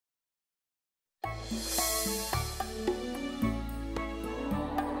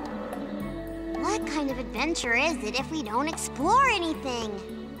What kind of adventure is it if we don't explore anything?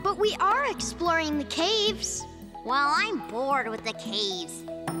 But we are exploring the caves. Well, I'm bored with the caves.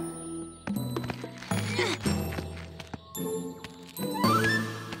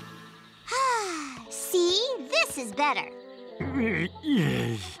 See? This is better.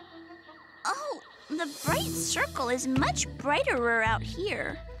 Oh, the bright circle is much brighter out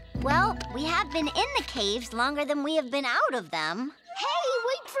here. Well, we have been in the caves longer than we have been out of them. Hey,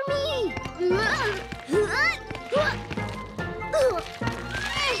 wait for me!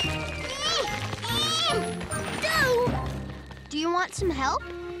 Do you want some help?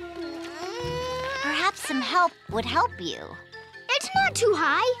 Perhaps some help would help you. It's not too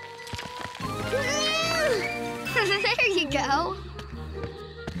high. There you go.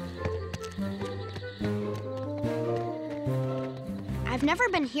 I've never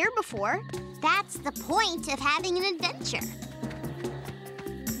been here before. That's the point of having an adventure.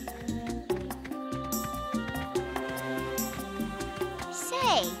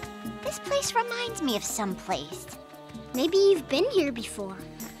 Say, this place reminds me of someplace. Maybe you've been here before.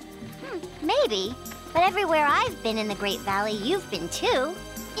 Maybe, but everywhere I've been in the Great Valley, you've been too.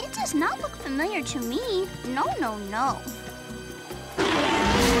 It does not look familiar to me. No, no, no.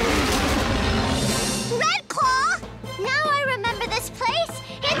 Redclaw! Now I remember this place.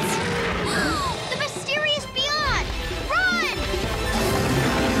 It's the mysterious beyond. Run!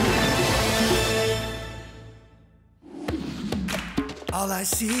 All I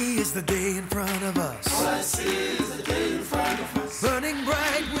see is the day in front of us. All I see is the day in front of us. Burning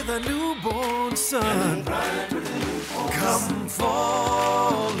bright with a newborn sun. Come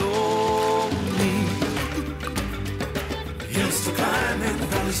follow me. Hills to climb and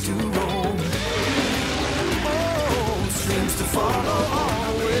valleys to roam. Oh, streams to follow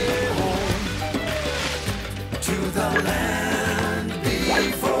all the way home. To the land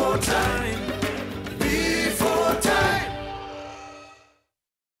before time. Before time.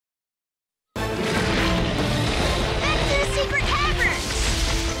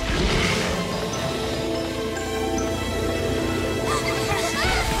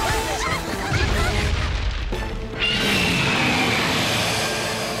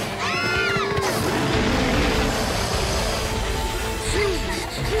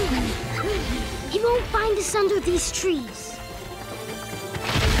 Find us under these trees.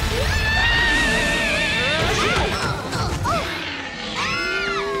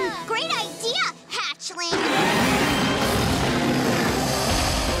 Great idea, hatchling!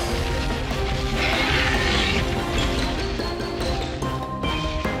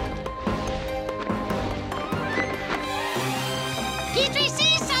 Petrie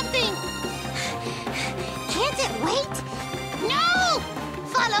sees something! Can't it wait? No!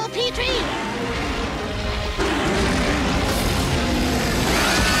 Follow Petrie!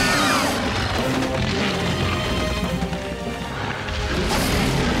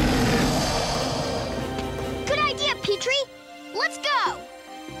 Let's go!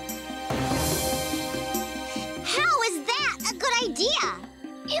 How is that a good idea?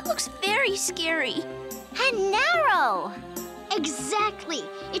 It looks very scary. And narrow. Exactly.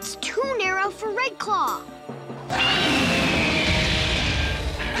 It's too narrow for Redclaw.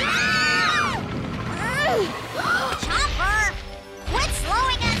 Chomper! Quit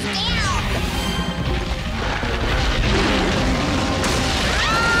slowing us down!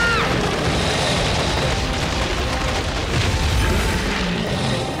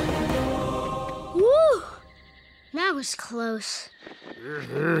 Woo! That was close.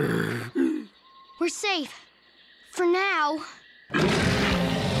 We're safe. For now.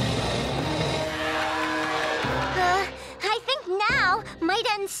 I think now might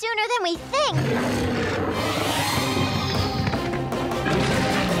end sooner than we think.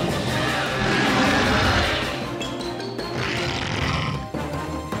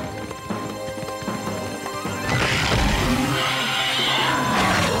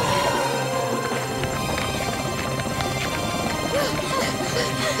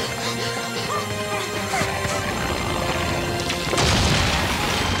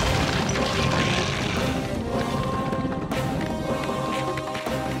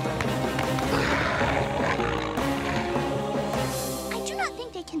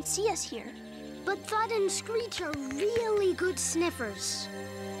 See us here. But Thud and Screech are really good sniffers.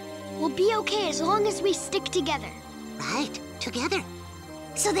 We'll be okay as long as we stick together. Right, together.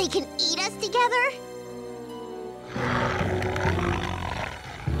 So they can eat us together?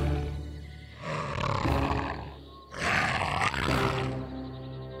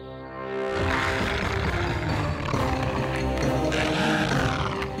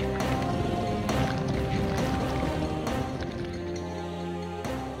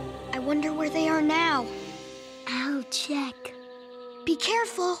 I wonder where they are now. Be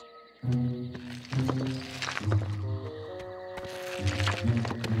careful.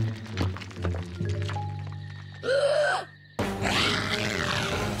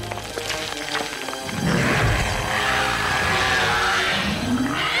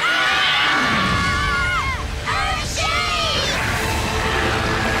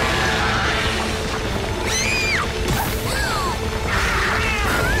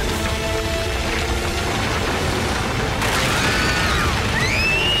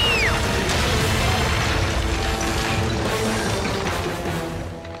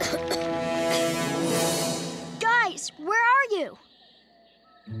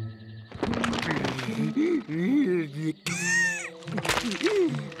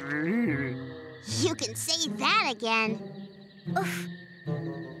 You can say that again. Oof.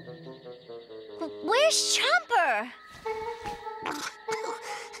 Where's Chomper?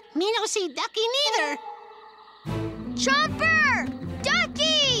 Me no see Ducky neither. Chomper!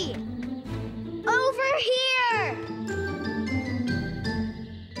 Ducky! Over here!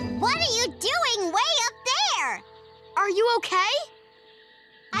 What are you doing way up there? Are you okay?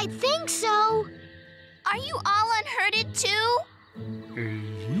 I think so. Are you all unhurted too?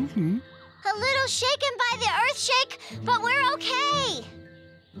 A little shaken by the earthshake, but we're okay.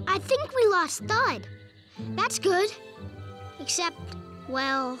 I think we lost Thud. That's good. Except,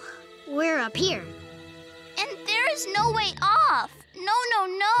 well, we're up here. And there is no way off.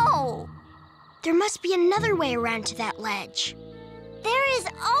 No. There must be another way around to that ledge. There is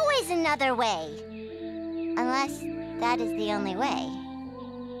always another way. Unless that is the only way.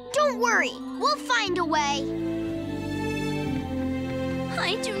 Don't worry, we'll find a way.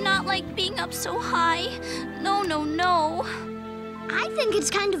 I do not like being up so high. No. I think it's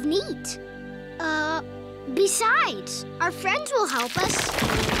kind of neat. Besides, our friends will help us.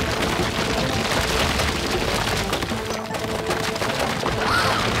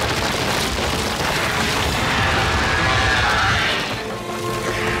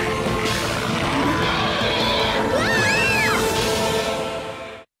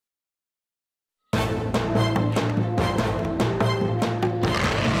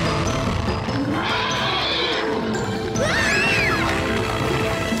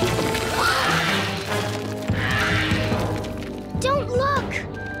 Don't look!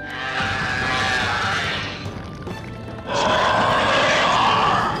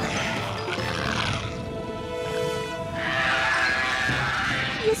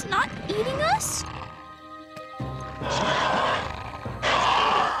 He is not eating us?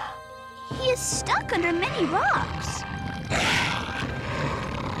 He is stuck under many rocks.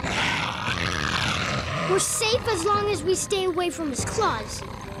 We're safe as long as we stay away from his claws.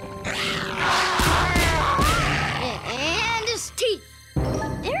 And his teeth.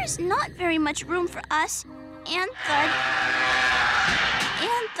 There is not very much room for us and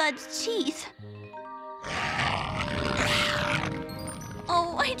Thud's teeth.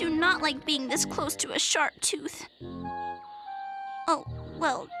 Oh, I do not like being this close to a sharp tooth. Oh,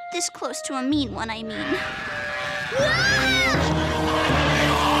 well, this close to a mean one, I mean.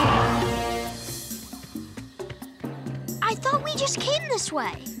 I thought we just came this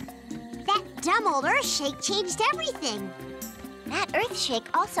way. That dumb old earthshake changed everything. That earthshake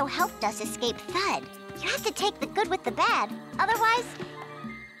also helped us escape Thud. You have to take the good with the bad. Otherwise,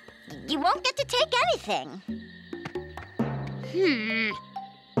 you won't get to take anything.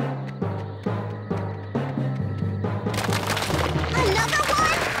 Another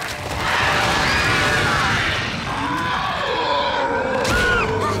one?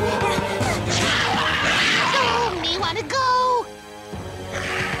 Oh, me wanna go.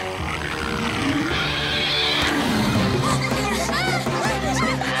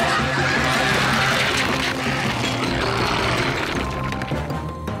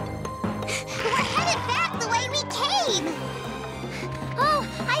 We're headed back the way we came. Oh,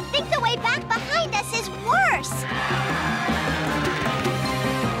 I think the way back behind us is worse.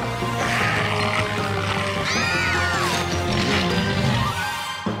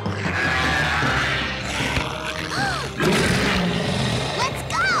 Let's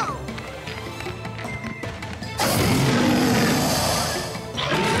go!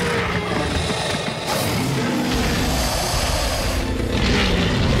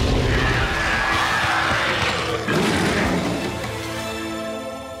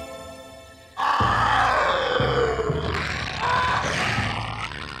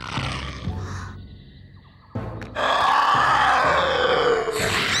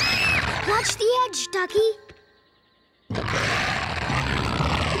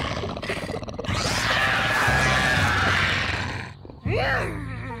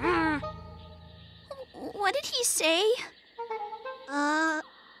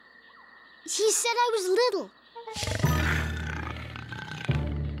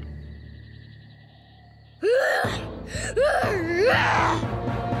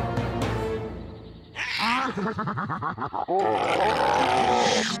 Now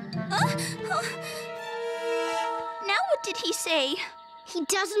what did he say? He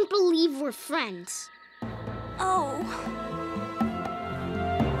doesn't believe we're friends. Oh.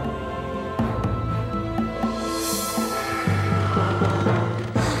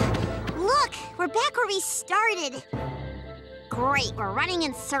 Look, we're back where we started. Great, we're running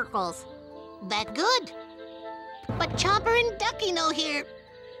in circles. That good. But Chomper and Ducky no here.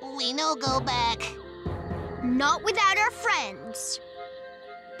 We no go back. Not without our friends.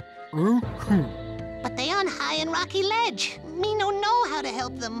 But they on high and rocky ledge. Me no know how to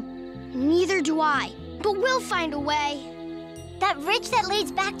help them. Neither do I, but we'll find a way. That ridge that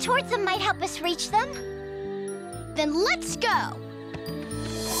leads back towards them might help us reach them. Then let's go.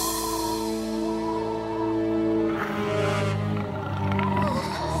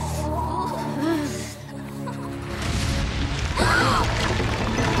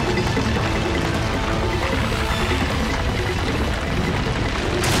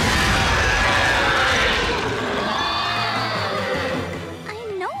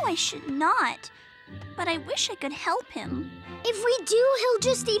 I should not, but I wish I could help him. If we do, he'll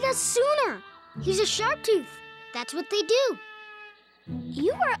just eat us sooner. He's a Sharpteeth. That's what they do.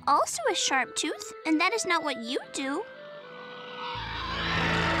 You are also a Sharptooth, and that is not what you do.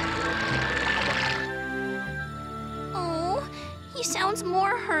 Oh, he sounds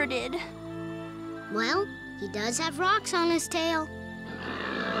more hurted. Well, he does have rocks on his tail.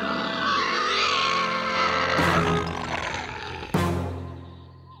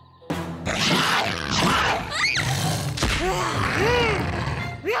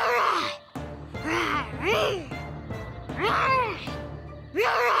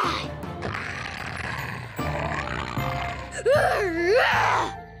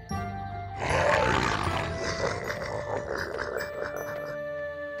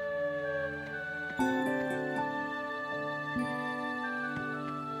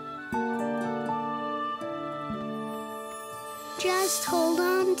 Just hold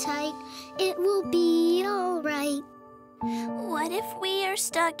on tight, it will be all right. What if we are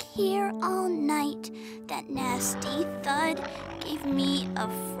stuck here all night? That nasty Thud gave me a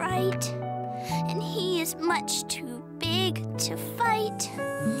fright, and he is much too big to fight.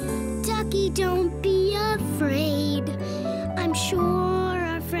 Ducky, don't be afraid. I'm sure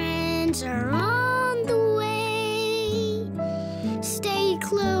our friends are on the way. Stay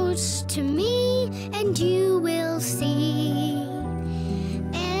close to me, and you will see.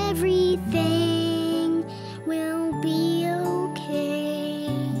 Everything will be okay.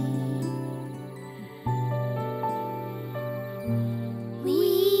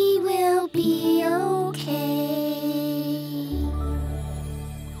 We will be okay.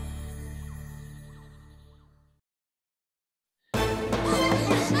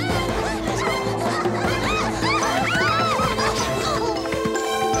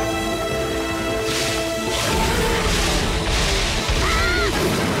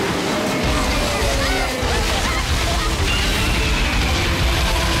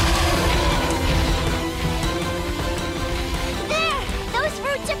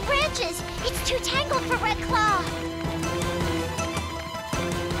 It's too tangled for Redclaw.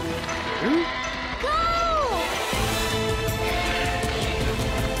 Go!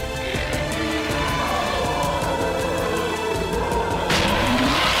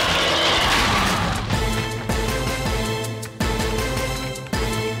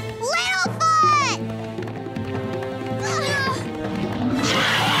 Littlefoot!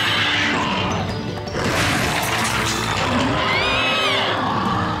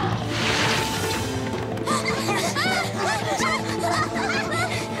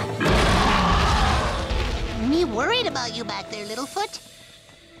 Worried about you back there, Littlefoot.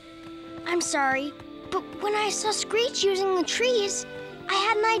 I'm sorry, but when I saw Screech using the trees, I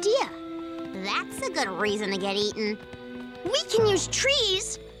had an idea. That's a good reason to get eaten. We can use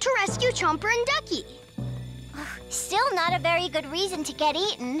trees to rescue Chomper and Ducky. Still not a very good reason to get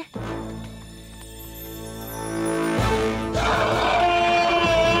eaten.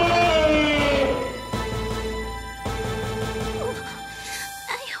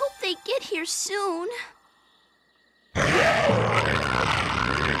 I hope they get here soon.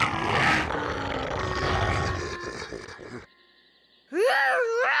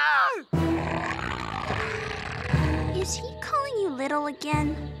 Is he calling you little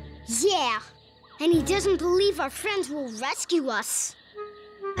again? Yeah, and he doesn't believe our friends will rescue us.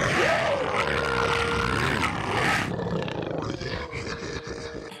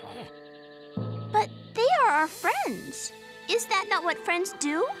 But they are our friends. Is that not what friends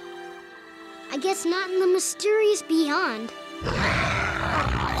do? I guess not in the mysterious beyond.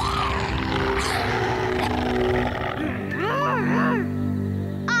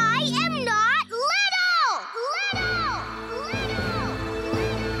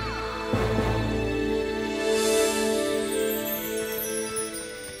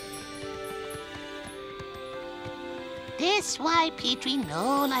 That's why Petrie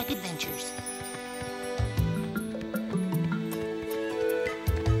no like adventures.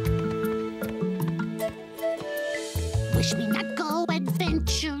 Wish me not go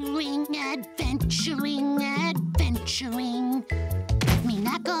adventuring, adventuring, adventuring. Me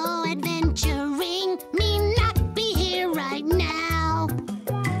not go adventuring, me not be here right now.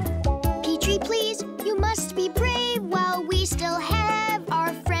 Petrie, please, you must be brave while we still have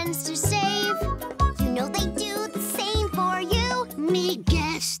our friends to save. You know they do the same for you. Me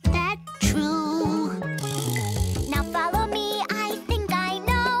guess that true. Now follow me, I think I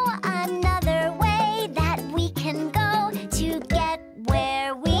know another way that we can go to get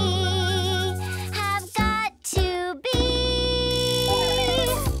where we have got to be.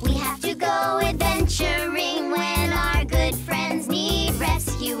 We have to go adventuring when our good friends need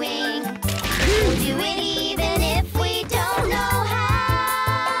rescuing. We'll do it even if we don't know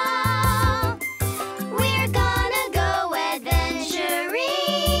how. We're gonna go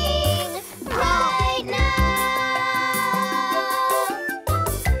adventuring right now.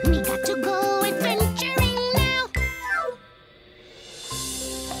 Me got to go adventuring now.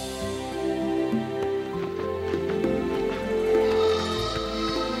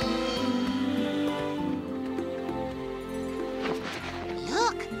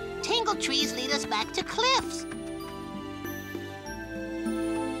 Look, tangled trees lead us back to cliffs.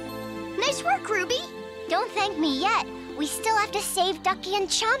 Nice work, Ruby. Don't thank me yet. We still have to save Ducky and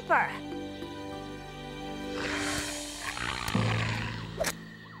Chomper.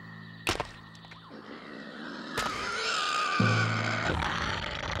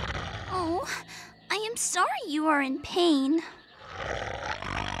 Oh, I am sorry you are in pain.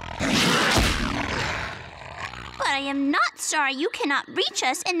 But I am not sorry you cannot reach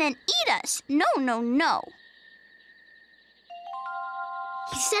us and then eat us. No, no, no.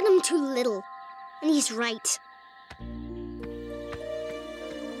 He said I'm too little, and he's right.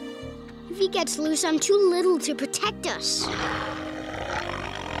 If he gets loose, I'm too little to protect us.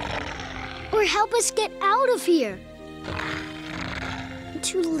 Or help us get out of here. I'm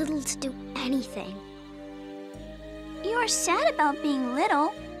too little to do anything. You are sad about being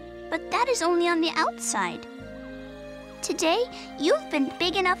little, but that is only on the outside. Today, you've been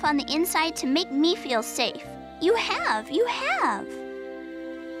big enough on the inside to make me feel safe. You have, you have.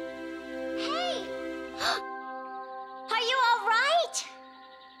 Hey! Are you all right?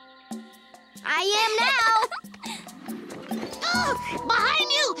 I am now. Oh, behind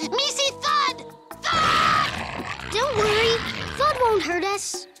you! Me see Thud! Thud! Don't worry, Thud won't hurt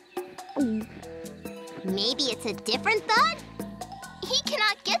us. Maybe it's a different Thud? He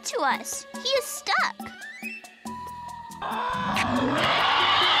cannot get to us. He is stuck.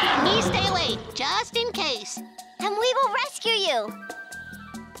 Me stay away, just in case. And we will rescue you.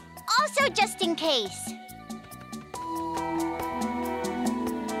 Also just in case.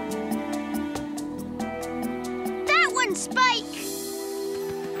 That one, Spike!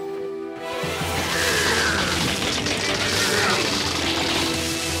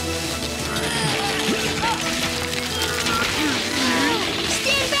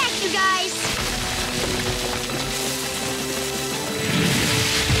 Stand back, you guys!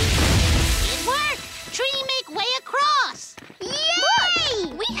 It worked! Tree make way across!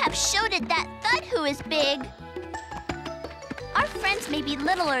 Look! We have showed it that Thud who is big. Our friends may be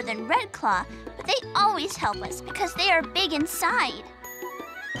littler than Redclaw, but they always help us because they are big inside.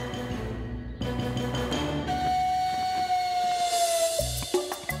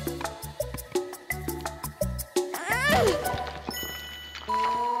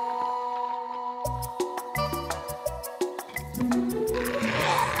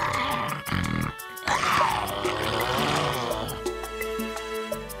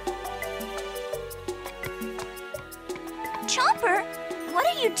 Chomper, what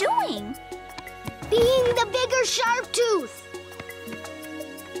are you doing? Being the bigger Sharpteeth.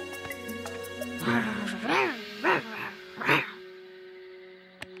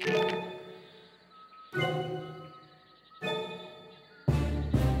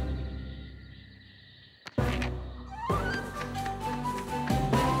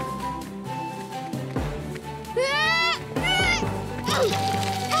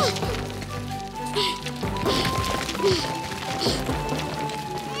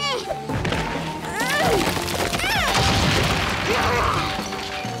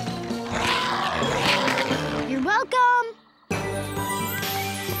 You're welcome.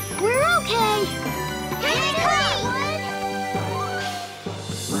 We're okay.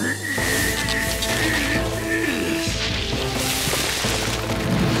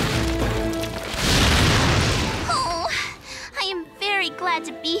 Oh, I am very glad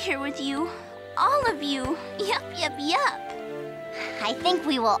to be here with you. All of you. Yup, yup, yup. I think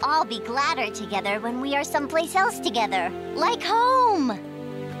we will all be gladder together when we are someplace else together, like home.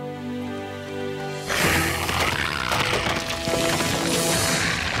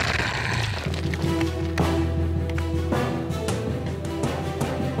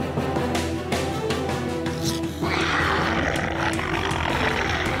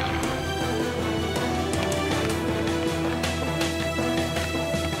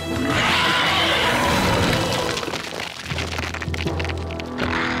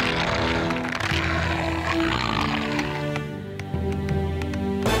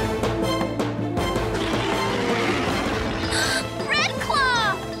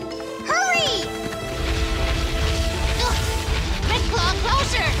 Redclaw! Hurry! Ugh. Redclaw,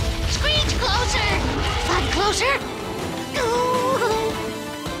 closer! Screech, closer! Thud, closer! Ooh.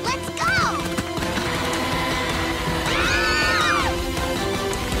 Let's go!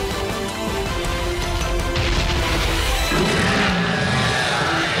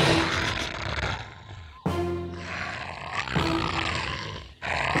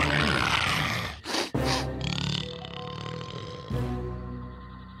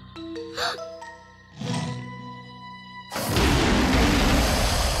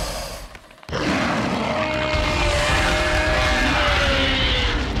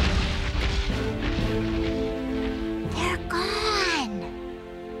 They're gone.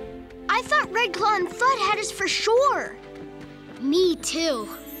 I thought Redclaw and Thud had us for sure. Me too.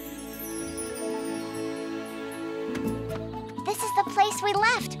 This is the place we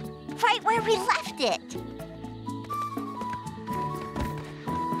left, right where we left it.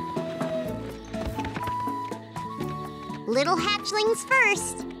 Little hatchlings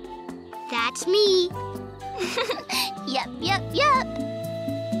first. That's me. Yep, yep, yep.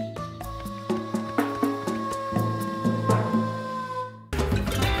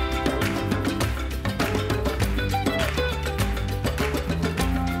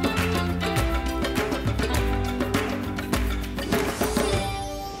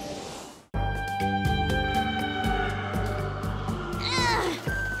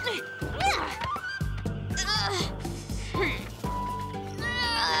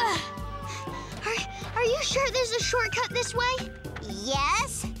 Are you sure there's a shortcut this way?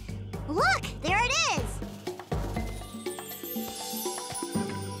 Yes. Look, there it is.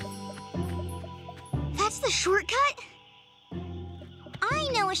 That's the shortcut? I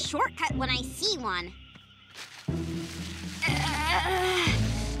know a shortcut when I see one.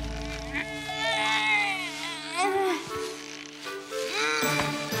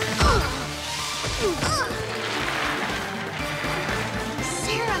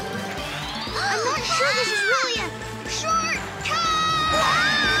 Cera, I'm not sure this is really a shortcut!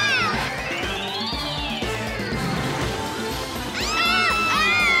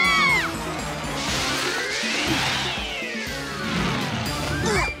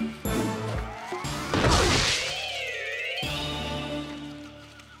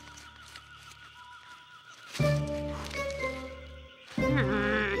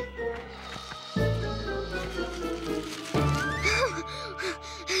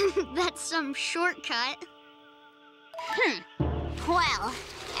 That's some shortcut. Well,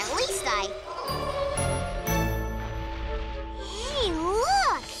 at least Hey,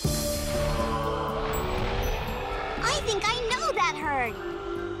 look! I think I know that herd.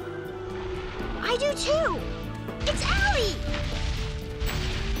 I do too. It's Allie!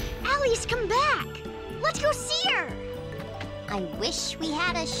 Allie's come back. Let's go see her. I wish we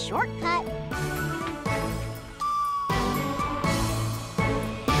had a shortcut.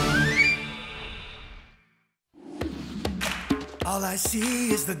 All I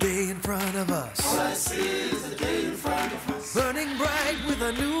see is the day in front of us. All I see is the day in front of us. Burning bright with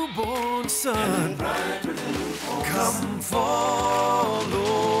a newborn sun. Come follow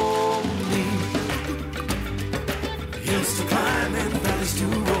me. Hills to climb and valleys to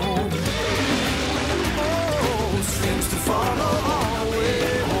roam. Oh, streams to follow all the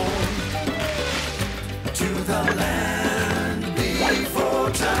way home. To the land before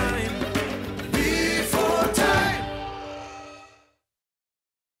time. Before time.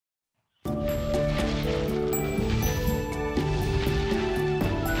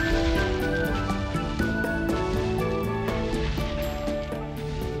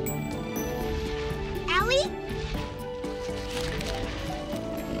 Allie?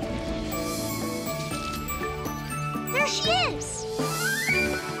 There she is!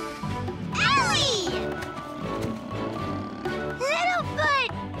 Allie!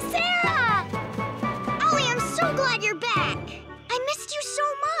 Littlefoot! Cera! Allie, I'm so glad you're back. I missed you so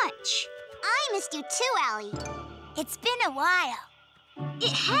much. I missed you too, Allie. It's been a while.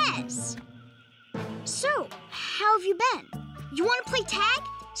 It has. So, how have you been? You want to play tag?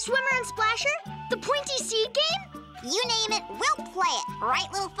 Swimmer and Splasher? The pointy seed game? You name it, we'll play it. Right,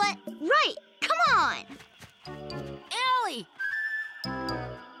 Littlefoot? Right. Come on. Allie!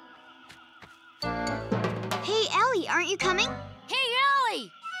 Hey, Allie, aren't you coming? Hey,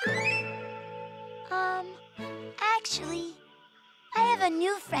 Allie! Actually, I have a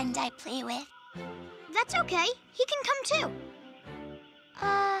new friend I play with. That's okay. He can come too.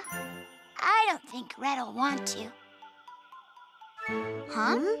 I don't think Red'll want to.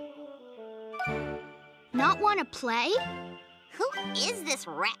 Huh? Not want to play? Who is this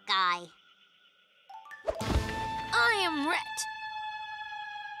rat guy? I am Rhett.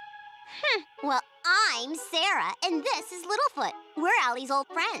 Well, I'm Cera, and this is Littlefoot. We're Allie's old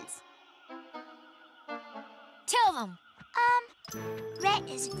friends. Tell them. Rhett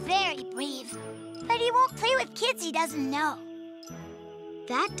is very brave, but he won't play with kids he doesn't know.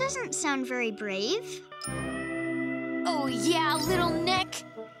 That doesn't sound very brave. Oh, yeah, little Nick.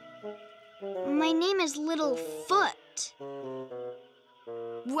 My name is Littlefoot.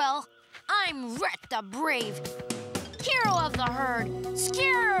 Well, I'm Rhett the Brave, hero of the herd,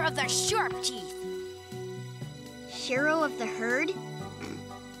 scarer of the Sharpteeth. Hero of the herd?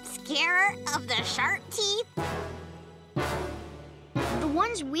 Scarer of the Sharpteeth? The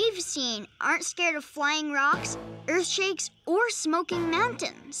ones we've seen aren't scared of flying rocks, earthshakes, or smoking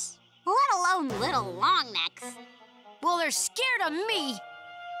mountains. Let alone little longnecks. Well, they're scared of me.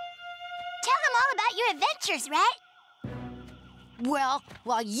 Tell them all about your adventures, Rhett. Well,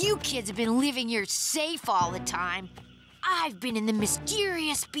 while you kids have been living here safe all the time, I've been in the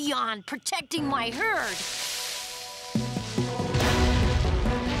mysterious beyond protecting my herd.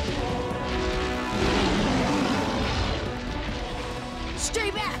 Stay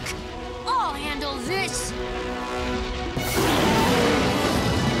back! I'll handle this!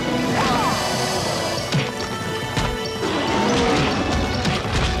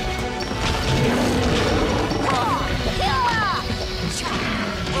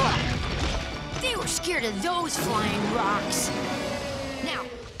 They were scared of those flying rocks. Now,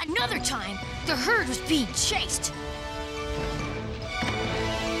 another time, the herd was being chased.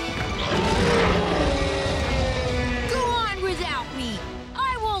 Go on without me.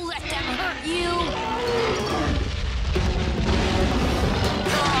 I won't let them hurt you.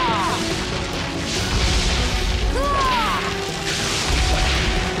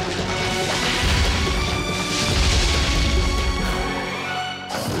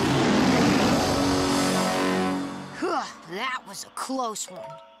 That was a close one.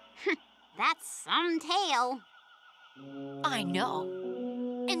 That's some tale. I know.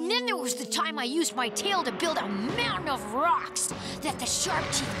 And then there was the time I used my tail to build a mountain of rocks that the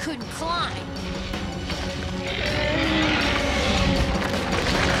Sharpteeth couldn't climb.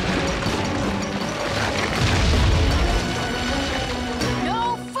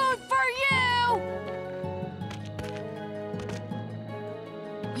 No food for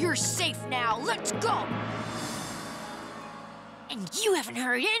you! You're safe now. Let's go. And you haven't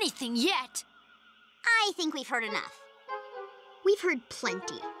heard anything yet. I think we've heard enough. We've heard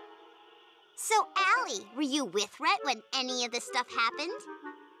plenty. So, Allie, were you with Rhett when any of this stuff happened?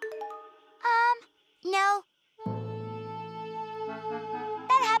 No.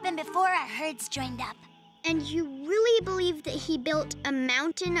 That happened before our herds joined up. And you really believe that he built a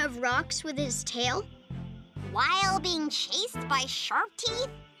mountain of rocks with his tail? While being chased by Sharpteeth?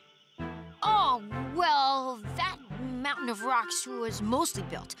 Oh, well, that mountain of rocks was mostly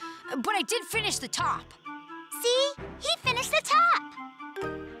built. But I did finish the top. See? He finished the top!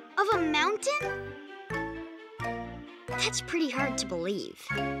 Of a mountain? That's pretty hard to believe.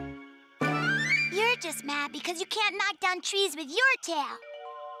 You're just mad because you can't knock down trees with your tail.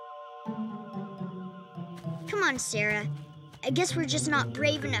 Come on, Cera. I guess we're just not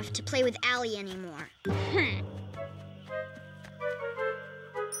brave enough to play with Allie anymore.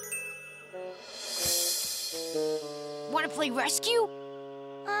 Want to play rescue?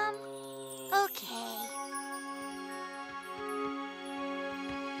 Okay.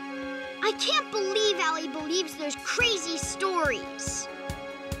 I can't believe Allie believes those crazy stories.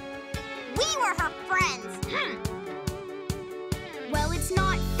 We were her friends. Well, it's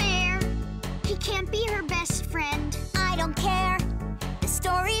not fair. He can't be her best friend. I don't care. The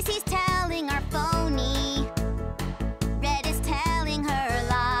stories he's telling are phony. Red is telling her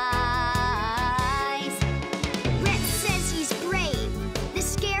lies. Red says he's brave, the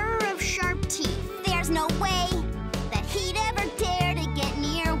scarer of Sharpteeth. There's no way that he'd ever dare to get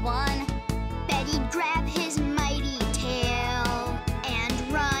near one. Bet he'd grab his mighty tail and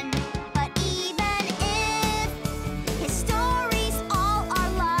run. But even if his stories all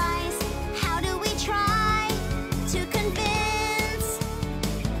are lies, how do we try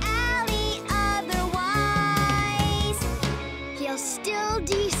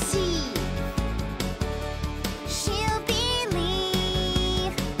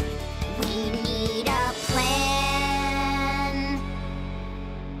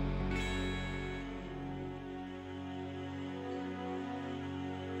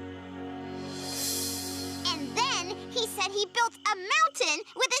And then he said he built a mountain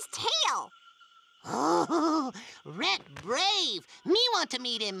with his tail. Oh, Rhett brave. Me want to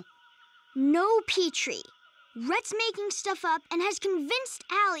meet him. No, Petrie. Rhett's making stuff up and has convinced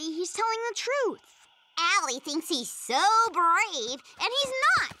Allie he's telling the truth. Allie thinks he's so brave, and he's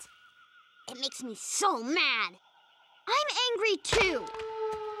not. It makes me so mad. I'm angry too.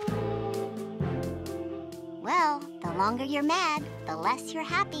 Well, the longer you're mad, the less you're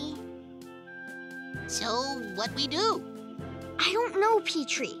happy. So, what we do? I don't know,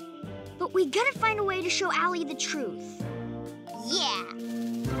 Petrie. But we gotta find a way to show Allie the truth. Yeah.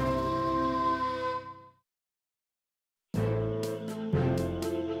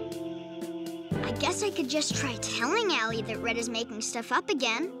 I guess I could just try telling Allie that Red is making stuff up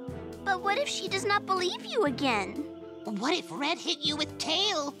again. But what if she does not believe you again? What if Red hit you with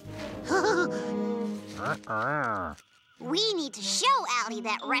tail? We need to show Allie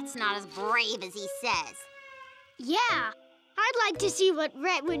that Rhett's not as brave as he says. Yeah, I'd like to see what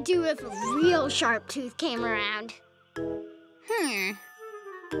Rhett would do if a real Sharptooth came around.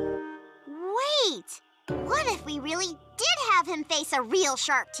 Wait! What if we really did have him face a real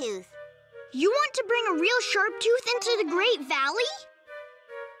Sharptooth? You want to bring a real Sharptooth into the Great Valley?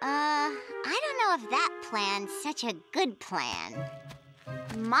 I don't know if that plan's such a good plan.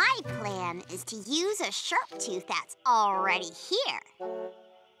 My plan is to use a Sharptooth that's already here.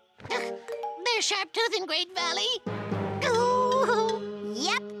 There's Sharptooth in Great Valley.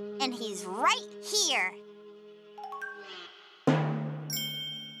 Yep, and he's right here.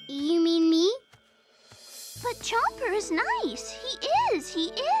 You mean me? But Chomper is nice.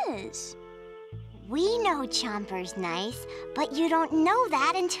 He is. We know Chomper's nice, but you don't know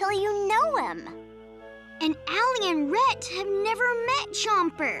that until you know him. And Allie and Rhett have never met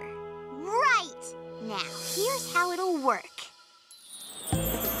Chomper. Right. Now, here's how it'll work.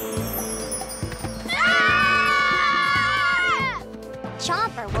 Ah!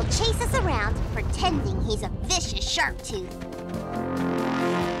 Chomper will chase us around, pretending he's a vicious Sharptooth.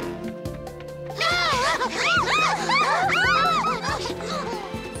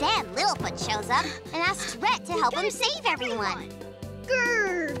 Then Littlefoot shows up and asks Rhett to help him save everyone.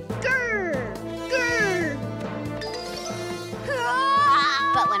 Grr, grr, grr.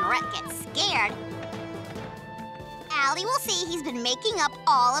 But when Rhett gets scared, Allie will see he's been making up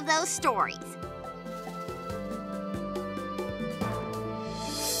all of those stories.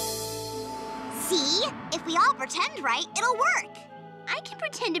 See? If we all pretend right, it'll work. I can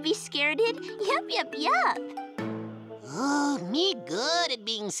pretend to be scared. Yup. Oh, me good at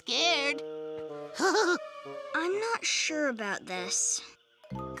being scared. I'm not sure about this.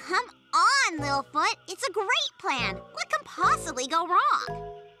 Come on, Littlefoot. It's a great plan. What can possibly go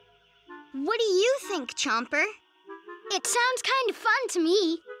wrong? What do you think, Chomper? It sounds kind of fun to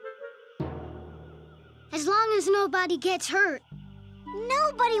me. As long as nobody gets hurt.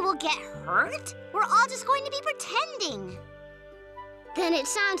 Nobody will get hurt. We're all just going to be pretending. Then it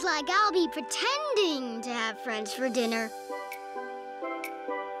sounds like I'll be pretending to have friends for dinner.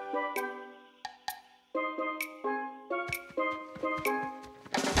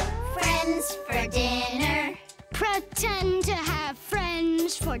 Friends for dinner. Pretend to have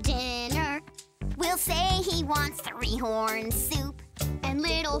friends for dinner. We'll say he wants 3-horn soup And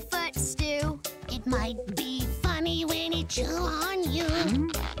Littlefoot stew. It might be funny when he chew on you.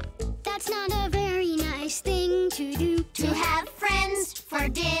 That's not a very nice thing to do. To have friends for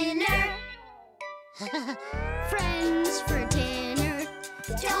dinner. Friends for dinner.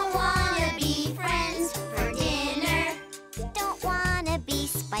 Don't wanna be friends for dinner. Don't wanna be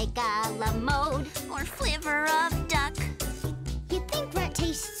Spike a la mode. Or Flavor of Duck. You think Rhett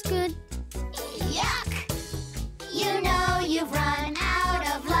tastes good? Yuck! You know you've run out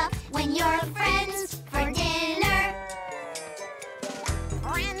of luck when you're friends for dinner.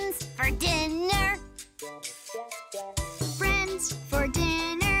 Friends for dinner. Friends for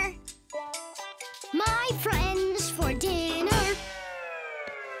dinner. My friends for dinner.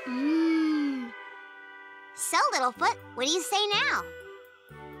 So, Littlefoot, what do you say now?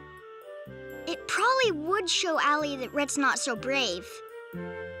 It probably would show Allie that Rhett's not so brave.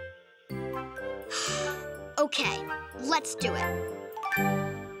 Okay, let's do it.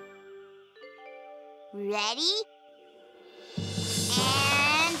 Ready?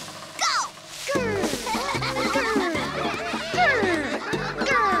 And go!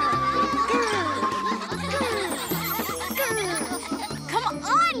 Come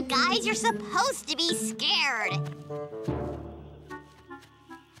on, guys, you're supposed to be scared.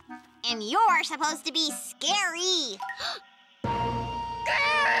 And you're supposed to be scary.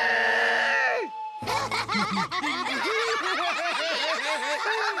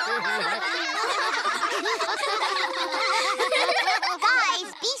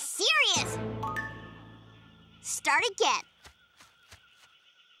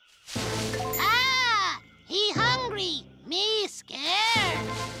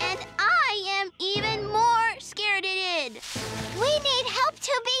 And I am even more scared-ed. We need help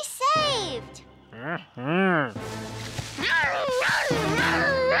to be saved.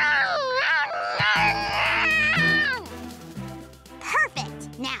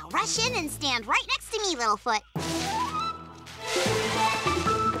 Perfect. Now rush in and stand right next to me, Littlefoot.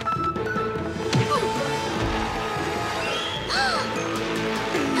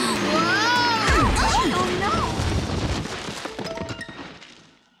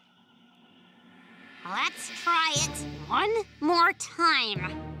 Let's try it one more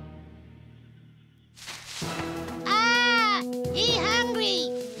time. Ah! He hungry!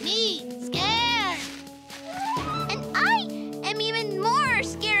 Me scared! And I am even more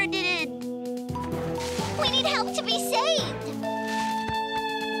scared-ed. We need help to be saved.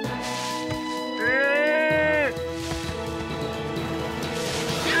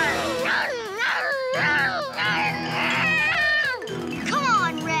 Come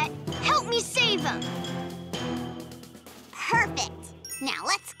on, Rhett. Help me save him. Perfect. Now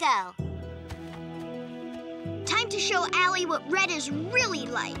let's go. Time to show Allie what Rhett is really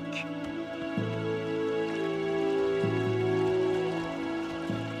like.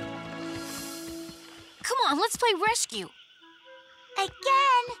 Come on, let's play rescue.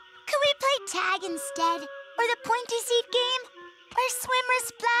 Again? Could we play tag instead? Or the pointy seed game? Or swimmer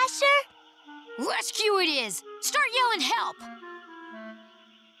splasher? Rescue it is! Start yelling help!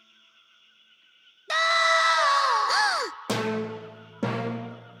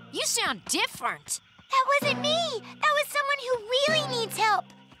 You sound different. That wasn't me. That was someone who really needs help.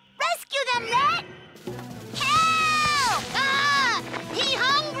 Rescue them, Rhett! Help! Ah! He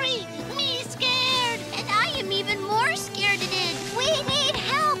hungry! Me scared! And I am even more scared-ed. We need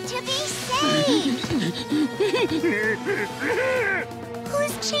help to be saved.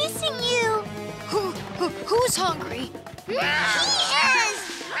 Who's chasing you? Who's hungry? He is!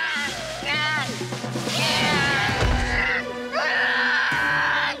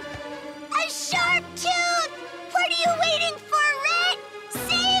 A Sharpteeth! What are you waiting for, Rhett?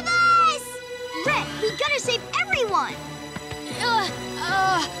 Save us! Rhett, we gotta save everyone.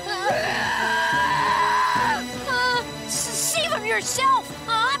 Save him yourself!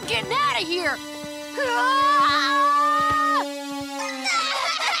 I'm getting out of here!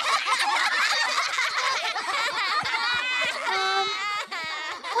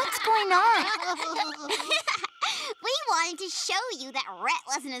 What's going on? We wanted to show you that Rhett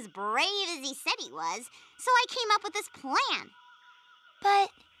wasn't as brave as he said he was, so I came up with this plan.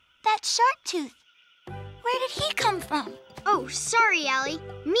 But that Sharptooth, where did he come from? Oh, sorry, Allie.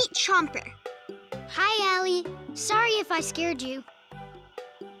 Meet Chomper. Hi, Allie. Sorry if I scared you.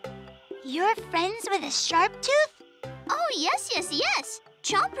 You're friends with a Sharptooth? Oh, yes.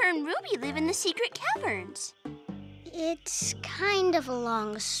 Chomper and Ruby live in the secret caverns. It's kind of a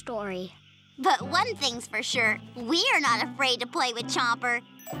long story. But one thing's for sure, we're not afraid to play with Chomper.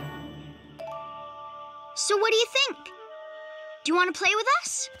 So what do you think? Do you want to play with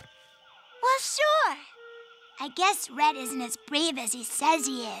us? Well, sure. I guess Rhett isn't as brave as he says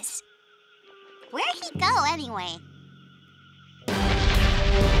he is. Where'd he go, anyway?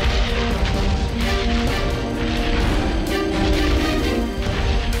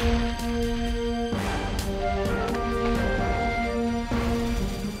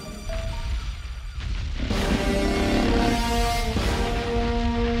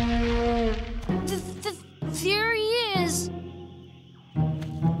 There he is!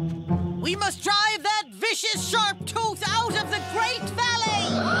 We must drive that vicious Sharptooth out of the Great Valley!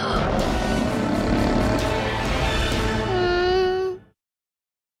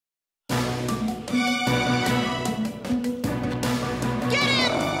 Get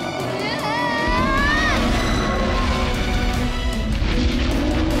him!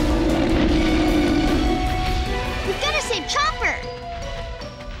 We've got to save Chomper!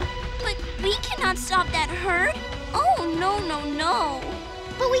 But we cannot stop that herd. Oh, no.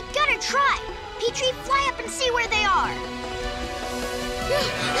 But we gotta try. Petrie, fly up and see where they are.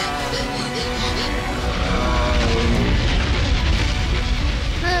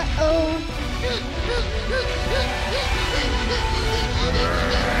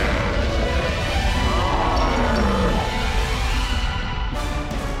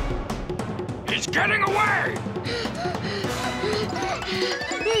 He's getting away!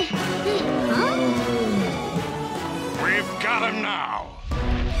 We've got him now.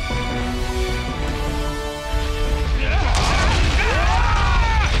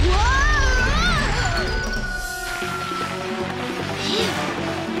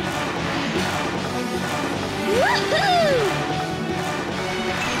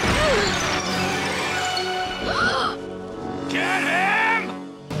 Get him!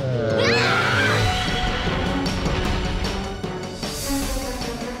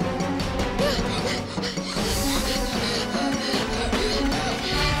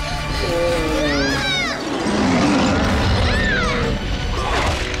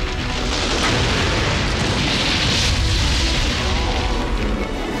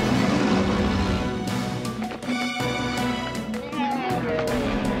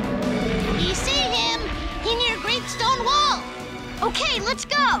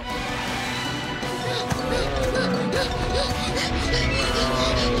 go!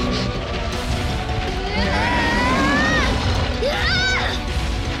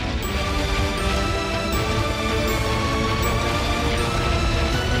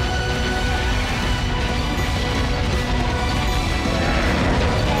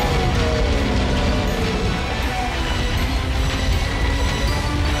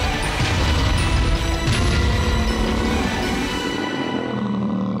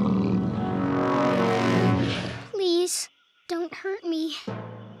 Please, don't hurt me.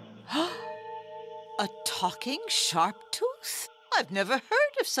 A talking Sharptooth? I've never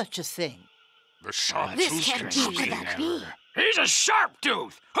heard of such a thing. The Sharptooth This can't be. He's a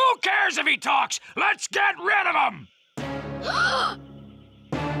Sharptooth! Who cares if he talks? Let's get rid of him!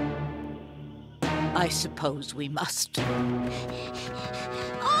 I suppose we must.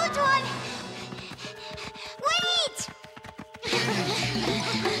 Hold on! Wait!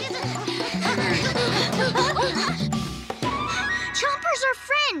 Chomper's our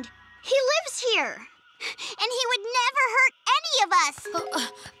friend. He lives here. And he would never hurt any of us.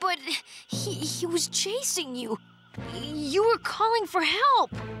 But he was chasing you. You were calling for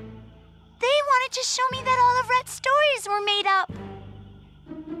help. They wanted to show me that all of Rhett's stories were made up.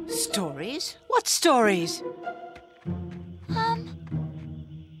 Stories? What stories?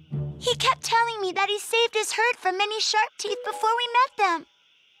 He kept telling me that he saved his herd from many Sharpteeth before we met them.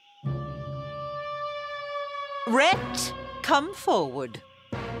 Rhett, come forward.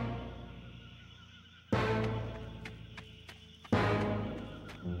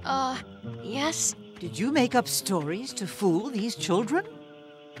 Yes? Did you make up stories to fool these children?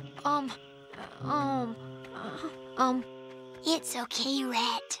 It's okay,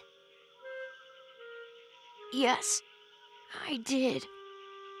 Rhett. Yes, I did.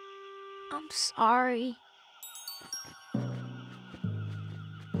 I'm sorry.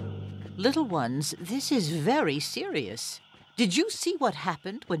 Little ones, this is very serious. Did you see what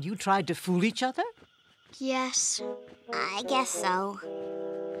happened when you tried to fool each other? Yes. I guess so.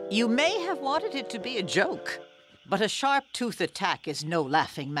 You may have wanted it to be a joke, but a Sharptooth attack is no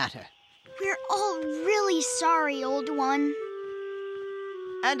laughing matter. We're all really sorry, old one.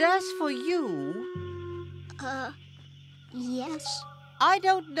 And as for you, Yes? I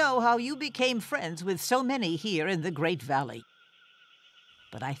don't know how you became friends with so many here in the Great Valley.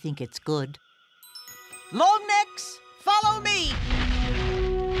 But I think it's good. Longnecks, follow me!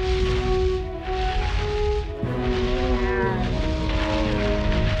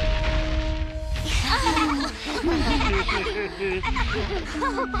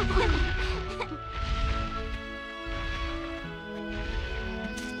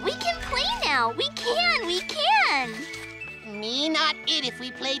 We can play now. We can. Me not it if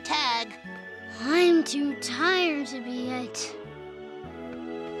we play tag. I'm too tired to be it.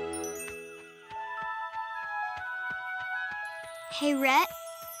 Hey, Rhett.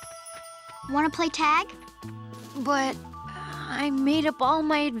 Want to play tag? But I made up all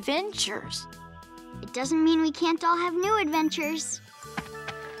my adventures. It doesn't mean we can't all have new adventures.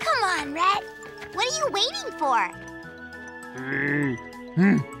 Come on, Rhett. What are you waiting for?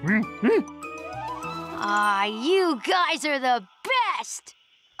 You guys are the best!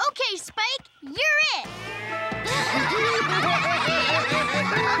 Okay, Spike, you're it.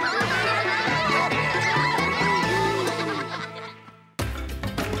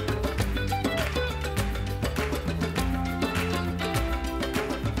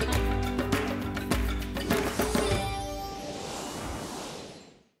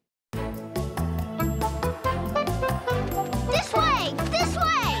 This way! This way!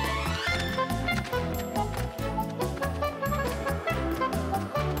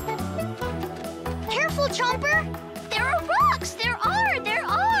 Careful, Chomper. There are rocks! There are!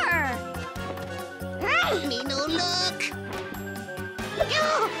 Me no look.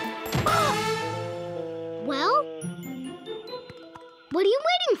 Well, what are you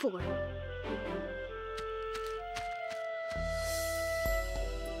waiting for?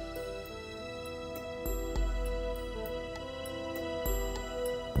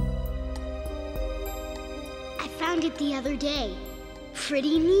 I found it the other day.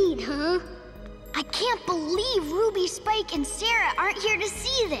 Pretty neat, huh? I can't believe Ruby, Spike, and Cera aren't here to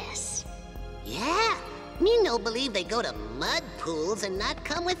see this. Yeah, me no believe they go to mud pools and not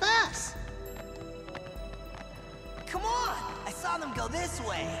come with us. Come on! I saw them go this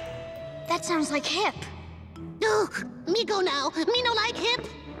way. That sounds like Hip. No, me go now. Me no like hip.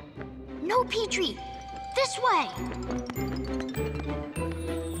 No, Petrie. This way.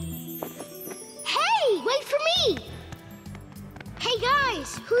 Hey, wait for me. Hey,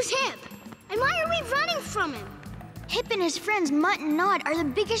 guys, who's Hip? And why are we running from him? Hip and his friends Mutt and Nod are the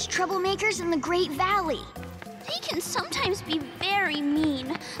biggest troublemakers in the Great Valley. They can sometimes be very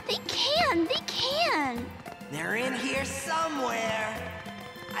mean. They can. They're in here somewhere.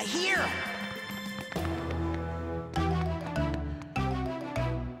 I hear 'em.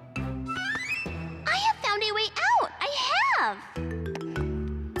 I have found a way out. I have.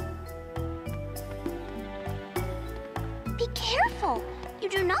 Be careful. You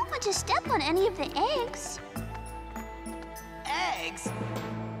do not want to step on any of the eggs. Eggs?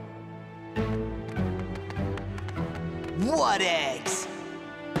 What eggs?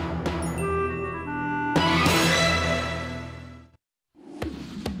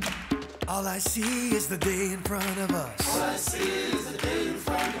 All I see is the day in front of us. All I see is the day in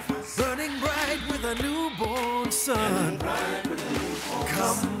front of us. Burning bright with a newborn sun.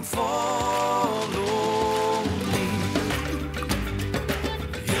 Come follow me.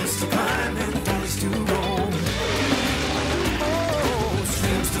 Hills to climb and valleys to roam. Oh,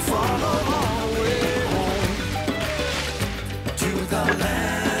 streams to follow all the way home. To the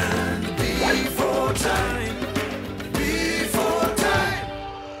land before time. Before time.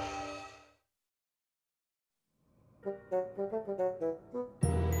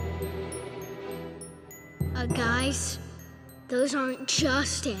 Guys, those aren't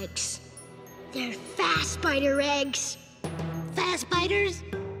just eggs. They're fast spider eggs. Fast biters?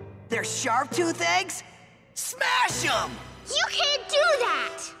 They're Sharptooth eggs? Smash them! You can't do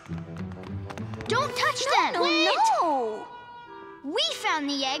that! Don't touch them! Wait! No. We found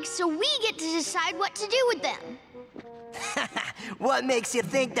the eggs, so we get to decide what to do with them. What makes you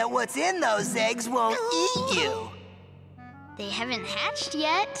think that what's in those eggs won't eat you? They haven't hatched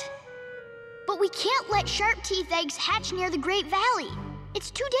yet. But we can't let Sharpteeth eggs hatch near the Great Valley. It's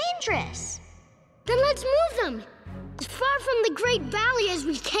too dangerous. Then let's move them as far from the Great Valley as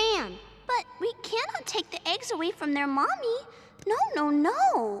we can. But we cannot take the eggs away from their mommy.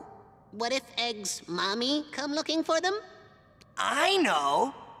 No. What if Egg's mommy come looking for them? I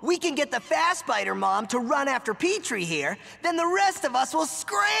know. We can get the fast spider mom to run after Petrie here, then the rest of us will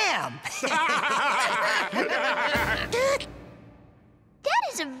scram. That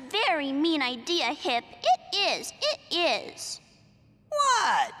is a very mean idea, Hip. It is.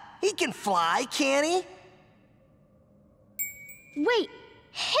 What? He can fly, can't he? Wait,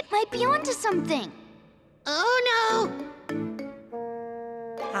 Hip might be onto something. Oh, no!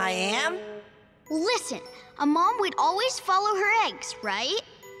 I am? Listen, a mom would always follow her eggs, right?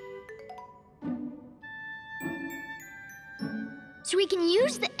 So we can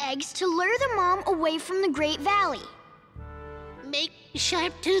use the eggs to lure the mom away from the Great Valley. Make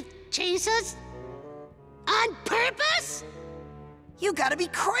Sharptooth chase us? On purpose? You gotta be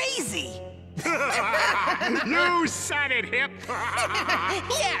crazy. You said it, Hip.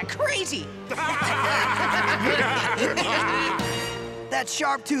 Yeah, crazy. That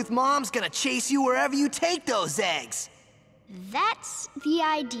Sharptooth mom's gonna chase you wherever you take those eggs. That's the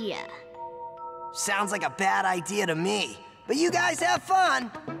idea. Sounds like a bad idea to me. But you guys have fun.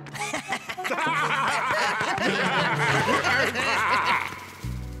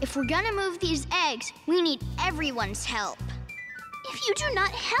 If we're gonna move these eggs, we need everyone's help. If you do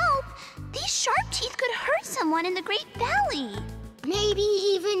not help, these Sharpteeth could hurt someone in the Great Valley. Maybe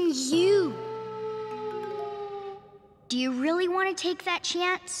even you. Do you really want to take that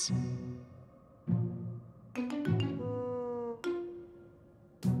chance?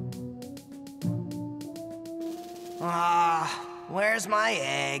 Where's my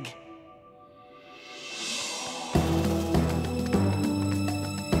egg?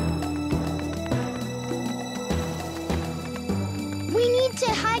 We need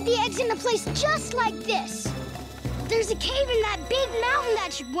to hide the eggs in a place just like this. There's a cave in that big mountain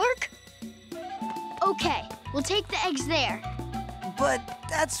that should work. Okay, we'll take the eggs there. But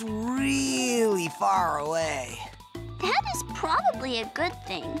that's really far away. That is probably a good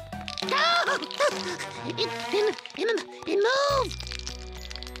thing. No! It moved!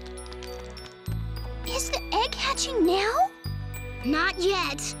 Is the egg hatching now? Not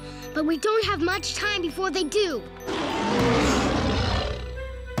yet, but we don't have much time before they do.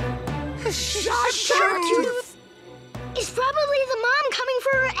 Sharptooth! It's probably the mom coming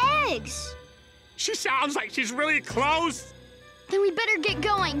for her eggs. She sounds like she's really close. Then we better get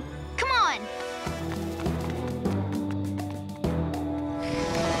going. Come on.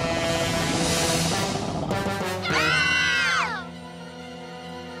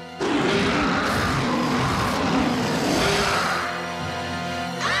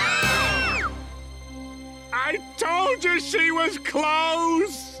 I told you she was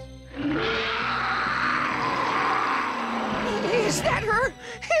close. Is that her?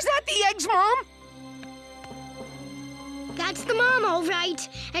 Is that the egg's mom? That's the mom, all right.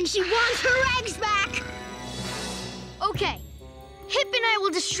 And she wants her eggs back. Okay. Hip and I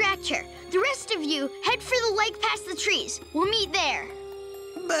will distract her. The rest of you, head for the lake past the trees. We'll meet there.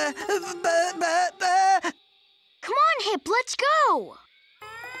 Come on, Hip, let's go.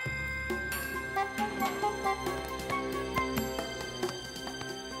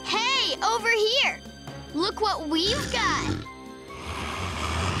 Hey, over here. Look what we've got.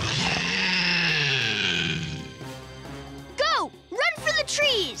 Go! Run for the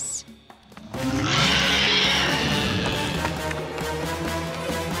trees!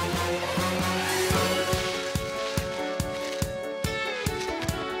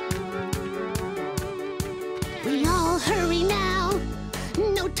 We all hurry now.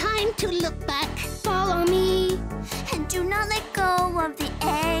 No time to look back. Follow me. And do not let go of the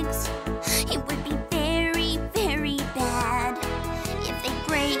eggs. It would be very, very bad if they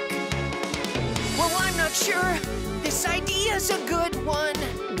break. Well, I'm not sure. This idea's a good one.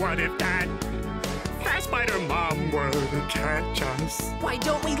 What if that fast spider mom were to catch us? Why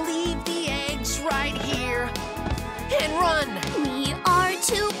don't we leave the eggs right here and run? We are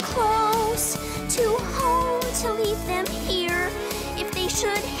too close to home to leave them here. If they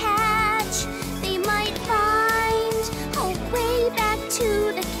should hatch, they might find a way back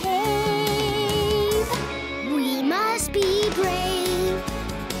to the cave. We must be brave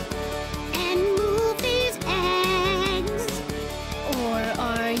and move these eggs. Or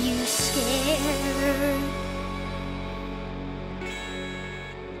are you scared?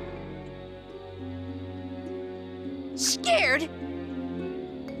 Scared?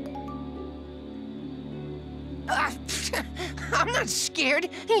 I'm not scared.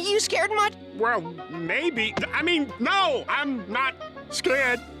 You scared much? Well, maybe. I mean, no, I'm not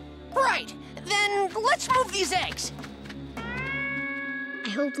scared. Right. Then let's move these eggs. I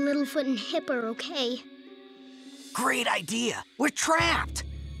hope Littlefoot and Hip are okay. Great idea. We're trapped.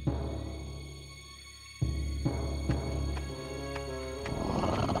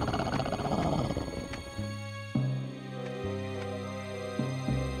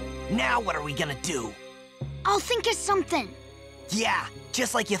 Now what are we gonna do? I'll think of something. Yeah,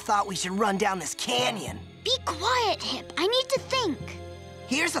 just like you thought we should run down this canyon. Be quiet, Hip. I need to think.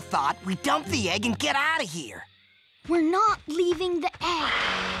 Here's a thought. We dump the egg and get out of here. We're not leaving the egg.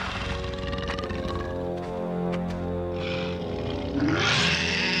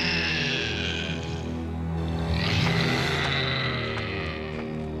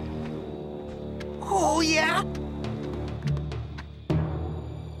 Oh, yeah?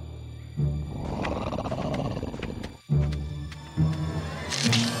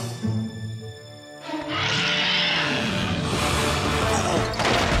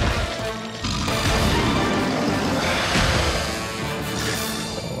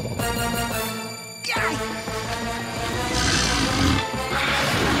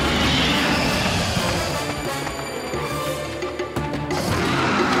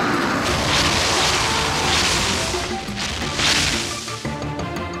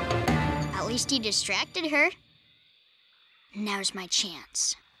 He distracted her. Now's my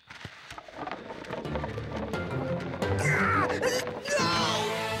chance. No!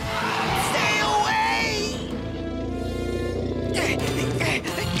 Stay away!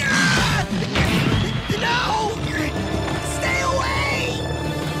 No! Stay away!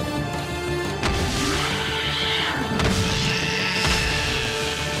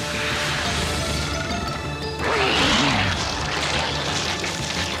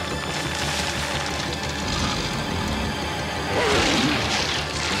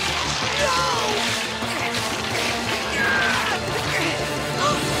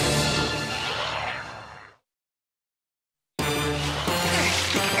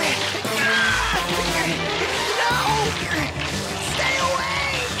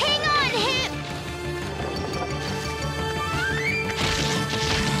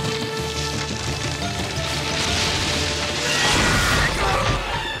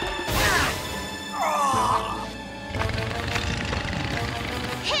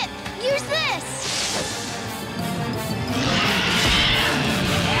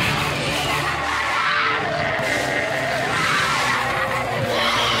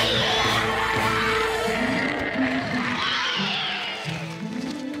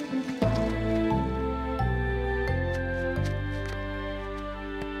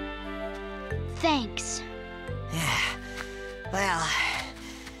 Thanks. Well,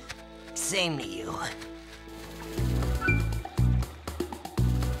 same to you.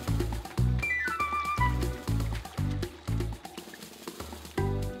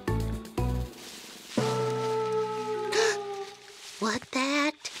 What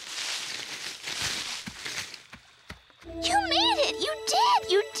that? You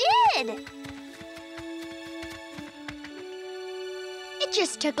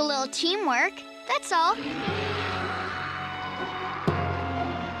just took a little teamwork, that's all.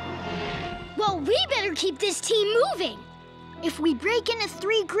 Well, we better keep this team moving. If we break into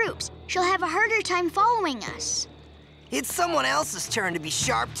 3 groups, she'll have a harder time following us. It's someone else's turn to be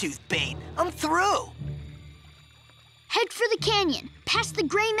Sharptooth bait. I'm through. Head for the canyon, past the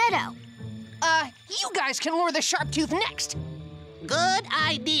gray meadow. You guys can lure the Sharptooth next. Good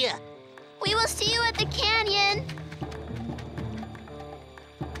idea. We will see you at the canyon.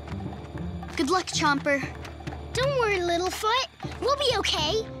 Good luck, Chomper. Don't worry, Littlefoot. We'll be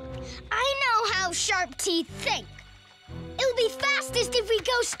okay. I know how Sharpteeth think. It'll be fastest if we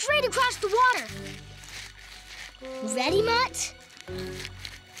go straight across the water. Ready, Mutt?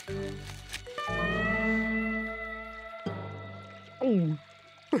 It'll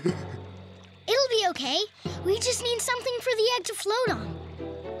be okay. We just need something for the egg to float on.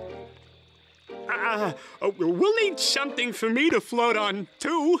 We'll need something for me to float on,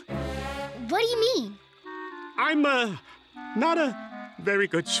 too. What do you mean? I'm, not a very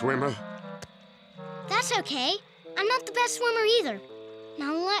good swimmer. That's okay. I'm not the best swimmer either.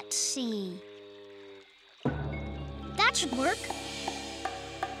 Now let's see. That should work.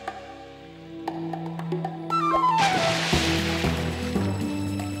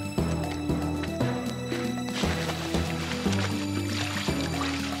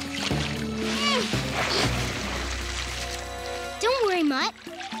 Don't worry, Mutt.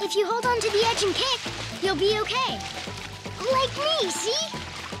 If you hold on to the edge and kick, you'll be okay. Like me, see?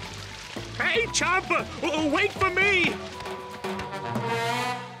 Hey, Chomper! Wait for me!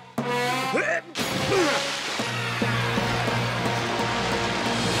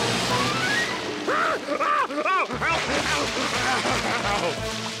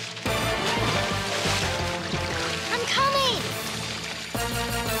 I'm coming!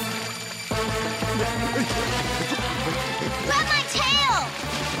 Grab my tail!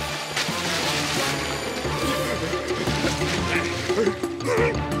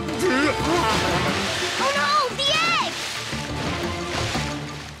 Oh no, the egg!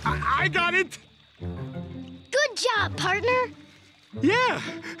 I got it! Good job, partner! Yeah!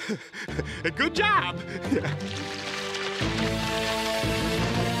 Good job!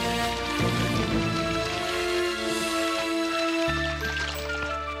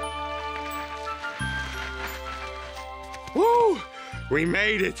 Woo! We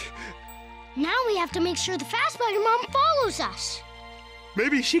made it! Now we have to make sure the Fast Spider Mom follows us.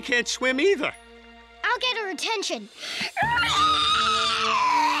 Maybe she can't swim either. I'll get her attention.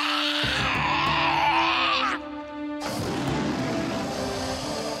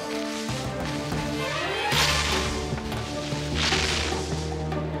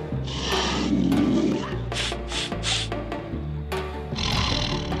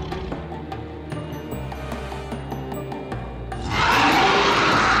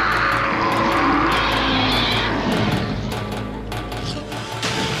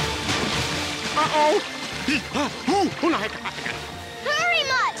 Hurry,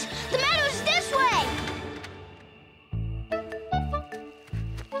 Mutt! The meadow's this way!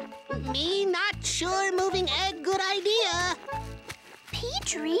 Me not sure moving egg good idea.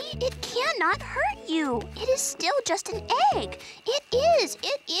 Petrie, it cannot hurt you. It is still just an egg. It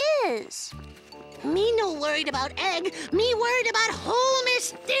is. Me no worried about egg. Me worried about whole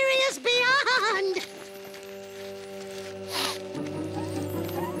mysterious beyond.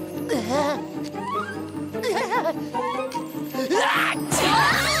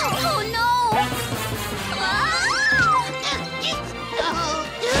 Oh no!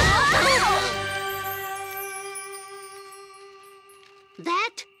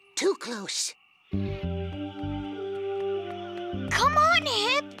 That too close. Come on,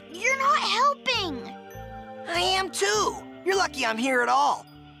 Hip! You're not helping! I am too. You're lucky I'm here at all.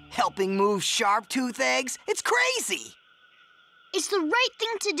 Helping move Sharptooth eggs? It's crazy. It's the right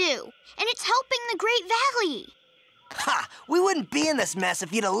thing to do, and it's helping the Great Valley. Ha! We wouldn't be in this mess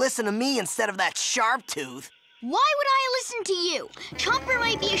if you'd have listened to me instead of that Sharptooth. Why would I listen to you? Chomper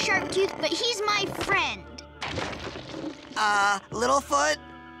might be a Sharptooth, but he's my friend. Littlefoot?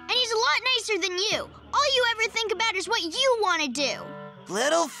 And he's a lot nicer than you. All you ever think about is what you want to do.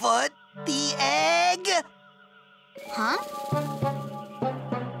 Littlefoot, the egg? Huh?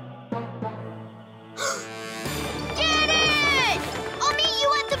 Get it! I'll meet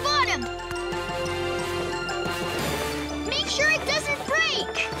you at the bottom. Make sure it doesn't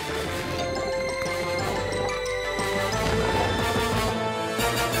break.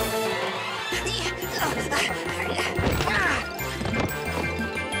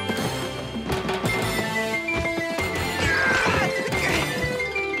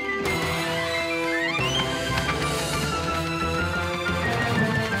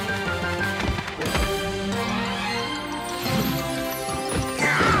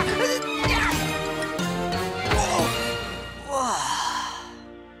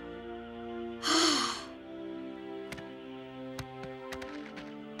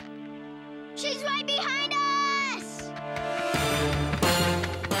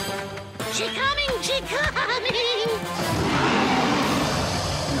 She coming, she coming!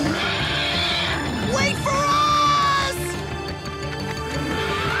 Wait for us!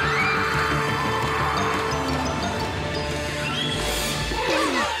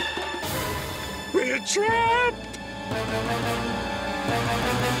 We're trapped!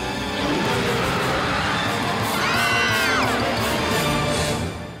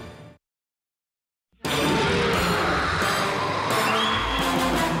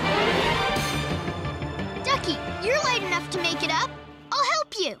 Ducky, you're light enough to make it up. I'll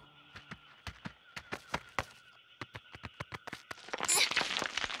help you.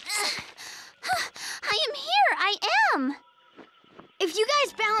 I am here, I am. If you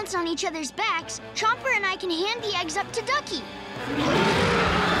guys balance on each other's backs, Chomper and I can hand the eggs up to Ducky.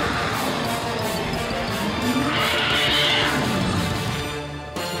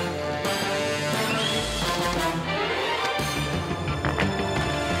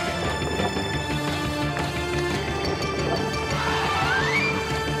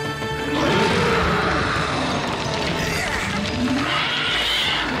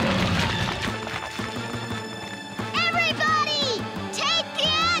 Everybody, take the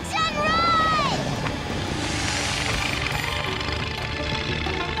eggs and run!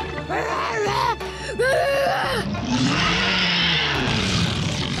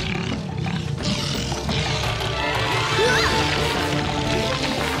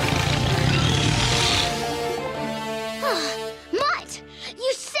 Mutt,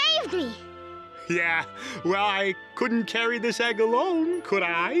 you saved me! Yeah, well, I couldn't carry this egg alone, could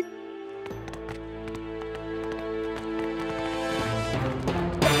I?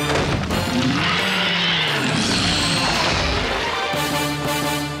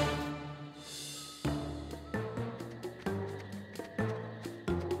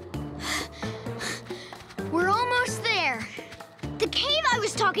 We're almost there. The cave I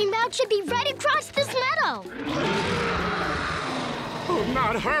was talking about should be right across this meadow. Oh,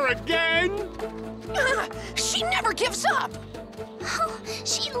 not her again! She never gives up! Oh,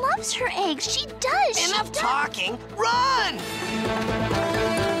 she loves her eggs. She does. Enough talking! Run!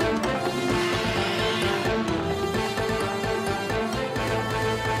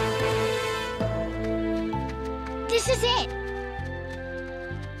 This is it.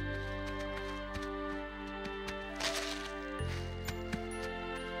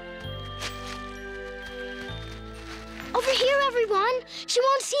 Over here, everyone. She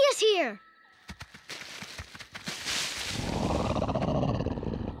won't see us here.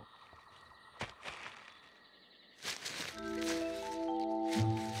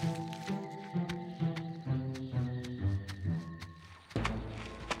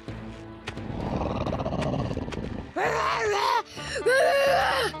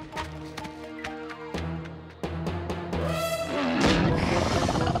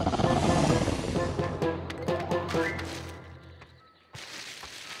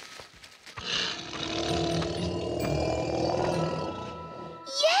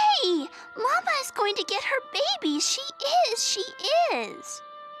 Yay! Mama is going to get her baby. She is.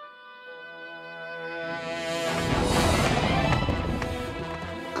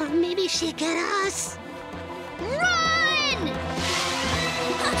 Or maybe she'll get us. Run!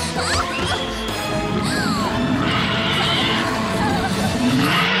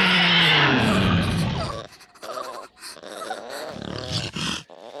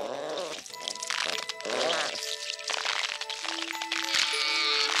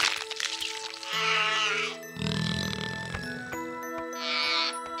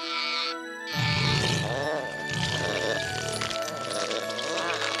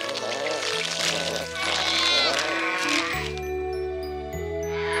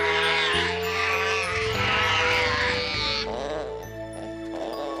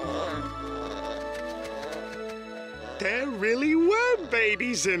 There really were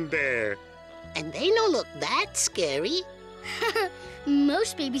babies in there. And they don't look that scary.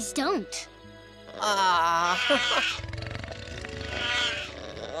 Most babies don't. Now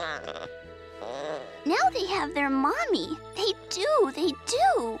they have their mommy. They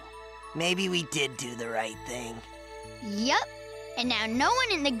do. Maybe we did do the right thing. Yup. And now no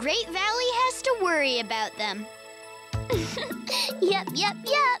one in the Great Valley has to worry about them. Yep.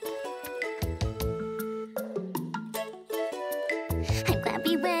 I'm glad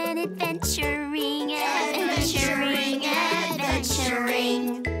we went adventuring.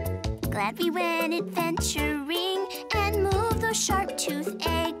 Glad we went adventuring and moved those Sharptooth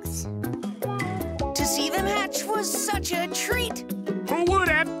eggs. To see them hatch was such a treat. Who would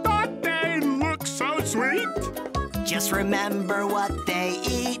have thought they look so sweet? Just remember what they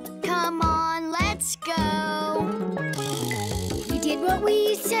eat. Come on, let's go. We did what what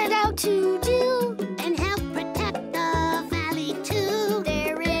we set out to do. And help protect the valley too.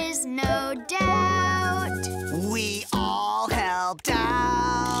 There is no doubt. We all helped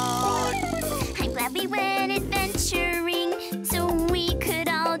out. I'm glad we went adventuring so we could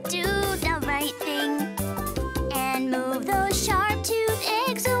all do the right thing and move those Sharptooth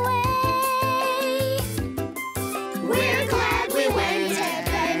eggs away. We're glad we went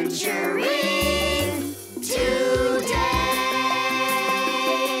adventuring today.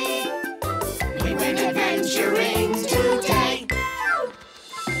 We went adventuring today.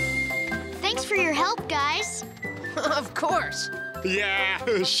 Thanks for your help, guys. Of course.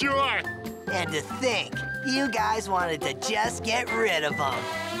 Yeah, sure. And to think, you guys wanted to just get rid of them.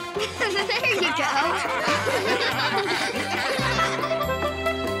 There you go.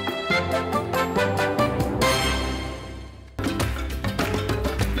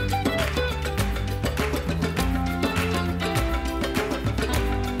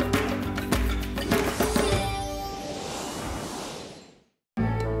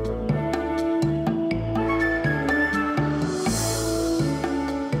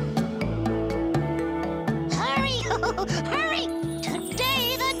 Hurry! Hurry!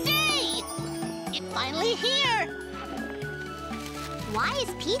 Today the day! It's finally here! Why is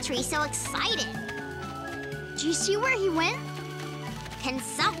Petrie so excited? Do you see where he went? Can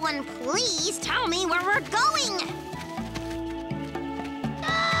someone please tell me where we're going?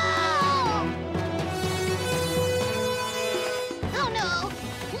 No! Oh no!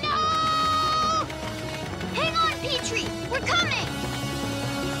 No! Hang on, Petrie! We're coming!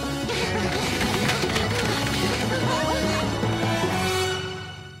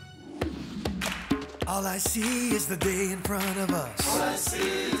 All I see is the day in front of us. All I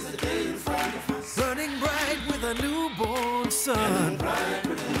see is the day in front of us. Burning bright with a newborn sun.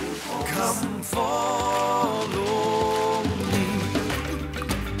 Come follow me.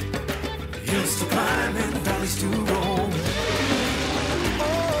 Hills to climb and valleys to roam.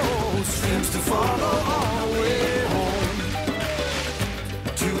 Oh, streams to follow all the way home.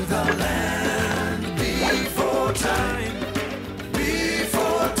 To the land before time.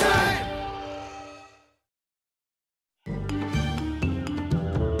 Before time.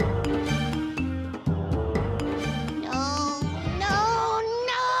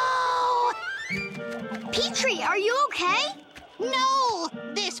 Petrie, are you okay? No!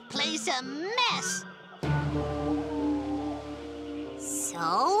 This place a mess!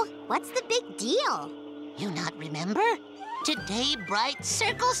 So, what's the big deal? You not remember? Today, Bright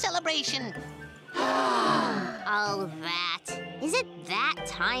Circle Celebration. Oh, that. Is it that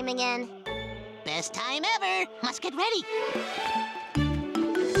time again? Best time ever. Must get ready.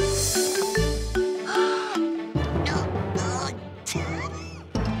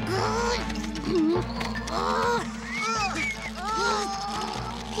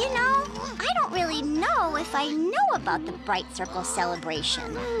 You know, I don't really know if I know about the Bright Circle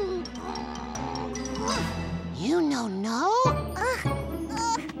celebration. You know no?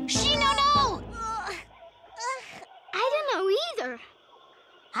 She no. I don't know either.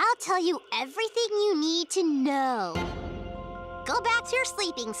 I'll tell you everything you need to know. Go back to your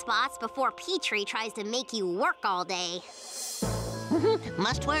sleeping spots before Petrie tries to make you work all day.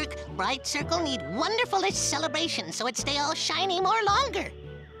 Must work. Bright Circle need wonderfulish celebration so it stay all shiny more longer.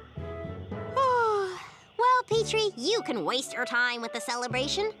 Well, Petrie, you can waste your time with the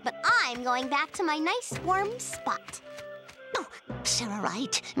celebration, but I'm going back to my nice warm spot. Oh, Cera,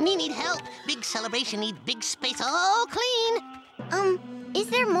 right. Me need help. Big celebration need big space all clean. Is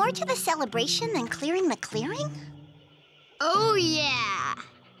there more to the celebration than clearing the clearing? Oh, yeah.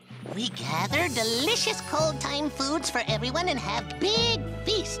 We gather delicious cold time foods for everyone and have big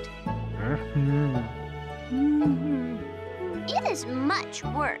feast. It is much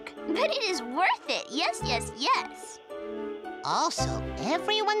work, but it is worth it. Yes, yes, yes. Also,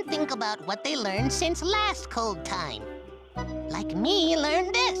 everyone think about what they learned since last cold time. Like me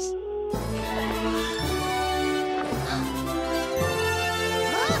learned this.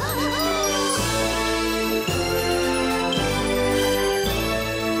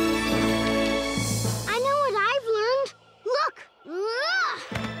 I know what I've learned. Look!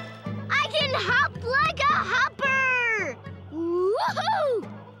 I can hop like a hopper! Woohoo!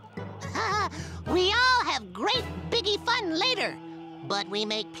 We all have great biggie fun later, but we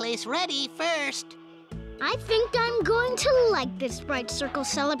make place ready first. I think I'm going to like this Bright Circle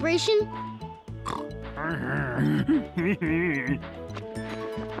celebration.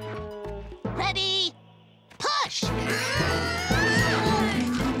 Ready? Push!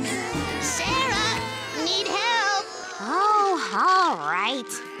 Cera, need help? Oh, all right.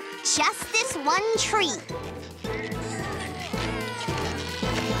 Just this one tree.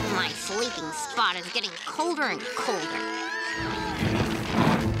 sleeping spot is getting colder and colder.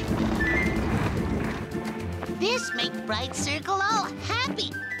 This makes Bright Circle all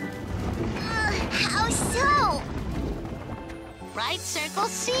happy. How so? Bright Circle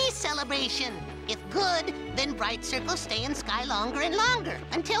Sea Celebration. If good, then Bright Circle stay in sky longer and longer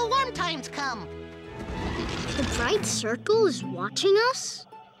until warm times come. The Bright Circle is watching us?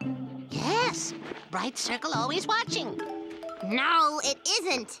 Yes, Bright Circle always watching. No, it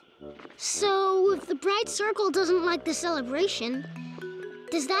isn't. So, if the Bright Circle doesn't like the celebration,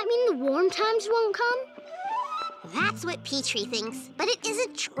 does that mean the warm times won't come? That's what Petrie thinks, but it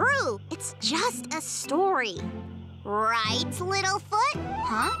isn't true. It's just a story. Right, Littlefoot?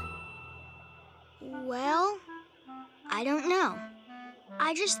 Huh? Well, I don't know.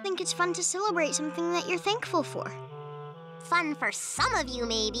 I just think it's fun to celebrate something that you're thankful for. Fun for some of you,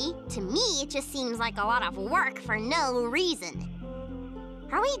 maybe. To me, it just seems like a lot of work for no reason.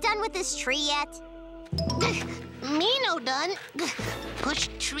 Are we done with this tree yet? Me no done. Push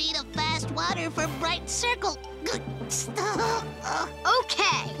tree to fast water for Bright Circle.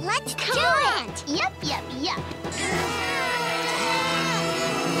 Okay, let's do it! Yep.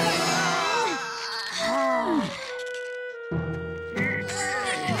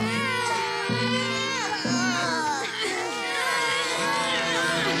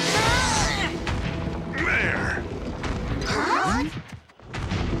 There! Huh?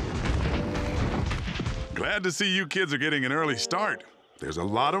 Glad to see you kids are getting an early start. There's a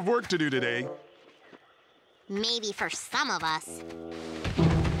lot of work to do today. Maybe for some of us.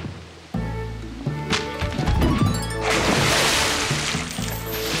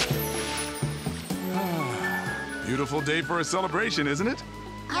 Beautiful day for a celebration, isn't it?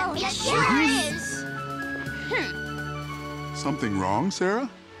 Oh, it sure is. Something wrong, Cera?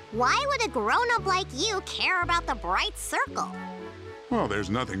 Why would a grown-up like you care about the Bright Circle? Well, there's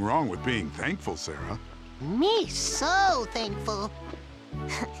nothing wrong with being thankful, Cera. Me so thankful.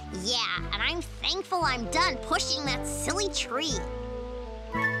 Yeah, and I'm thankful I'm done pushing that silly tree.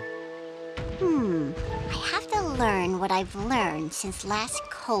 I have to learn what I've learned since last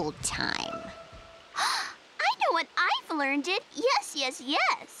cold time. I know what I've learned it. Yes.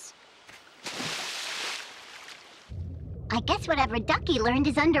 I guess whatever Ducky learned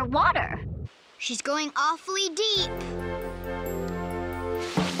is underwater. She's going awfully deep.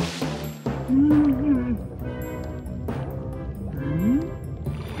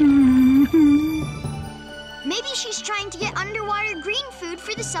 Maybe she's trying to get underwater green food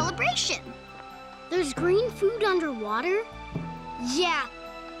for the celebration. There's green food underwater? Yeah,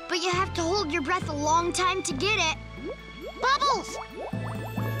 but you have to hold your breath a long time to get it. Bubbles!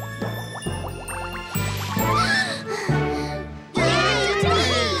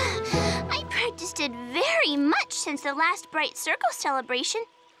 I practiced it very much since the last Bright Circle celebration.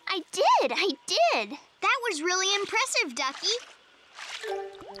 I did. That was really impressive, Ducky.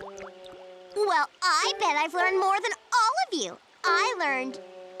 Well, I bet I've learned more than all of you. I learned,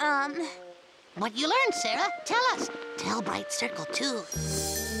 What you learned, Cera? Tell us. Tell Bright Circle, too.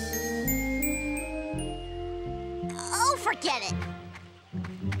 Oh, forget it.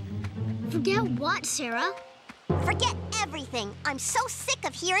 Forget what, Cera? Forget everything. I'm so sick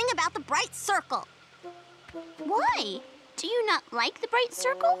of hearing about the Bright Circle. Why? Do you not like the Bright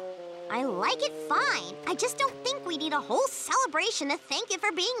Circle? I like it fine. I just don't think we need a whole celebration to thank you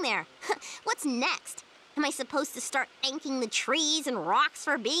for being there. What's next? Am I supposed to start thanking the trees and rocks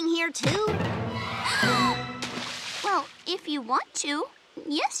for being here, too? Well, if you want to,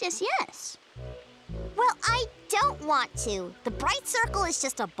 yes. Well, I don't want to. The Bright Circle is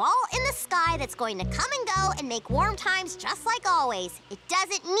just a ball in the sky that's going to come and go and make warm times just like always. It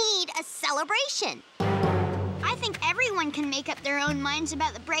doesn't need a celebration. I think everyone can make up their own minds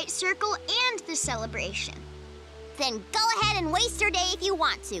about the Bright Circle and the celebration. Then go ahead and waste your day if you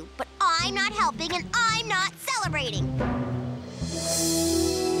want to, but I'm not helping and I'm not celebrating.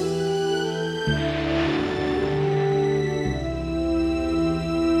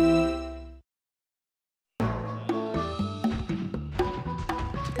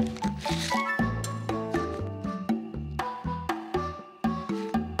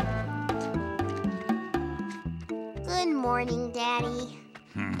 Good morning, Daddy.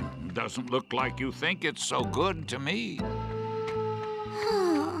 Doesn't look like you think it's so good to me.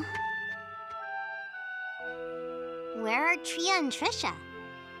 Where are Tria and Trisha?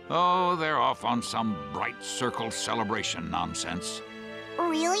 Oh, they're off on some Bright Circle celebration nonsense.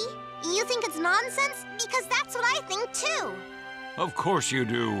 Really? You think it's nonsense? Because that's what I think, too. Of course you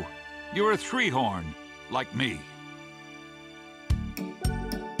do. You're a three-horn, like me.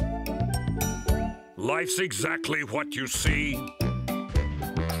 Life's exactly what you see.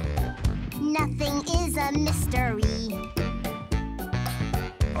 Nothing is a mystery.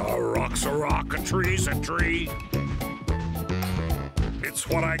 A rock's a rock, a tree's a tree. It's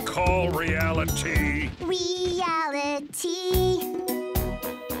what I call reality. Reality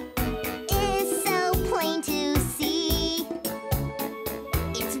is so plain to see.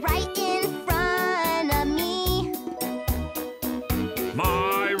 It's right in front of me.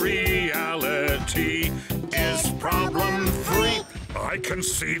 My reality is problem-free. I can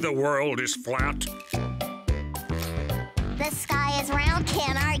see the world is flat. The sky is round,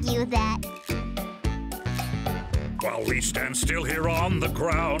 can't argue that. While we stand still here on the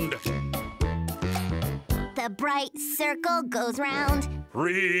ground. The bright circle goes round.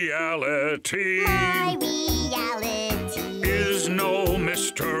 Reality. My reality is no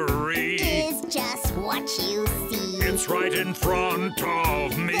mystery. is just what you see. It's right in front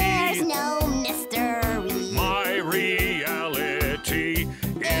of me. There's no mystery. My reality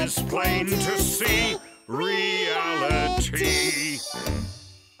is plain to see. Reality.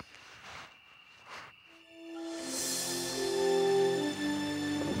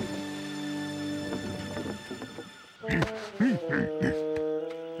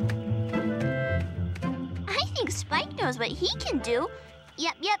 I think Spike knows what he can do.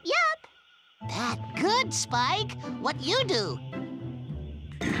 Yep. That good, Spike. What you do?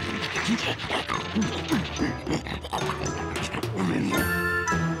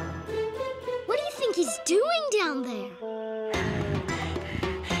 What do you think he's doing down there?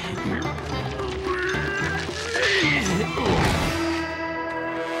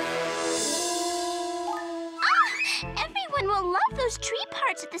 Everyone will love those tree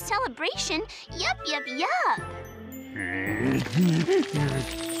parts at the celebration. Yup.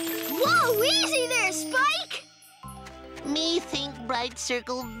 Whoa, easy there, Spike! Me think Bright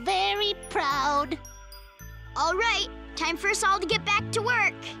Circle very proud. All right, time for us all to get back to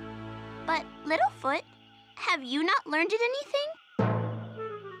work. But, Littlefoot, have you not learned anything?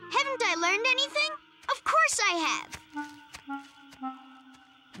 Haven't I learned anything? Of course I have.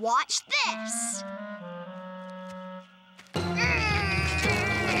 Watch this.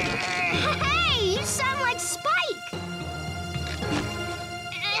 Hey, you sound like Spike.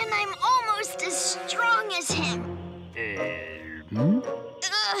 And I'm almost as strong as him.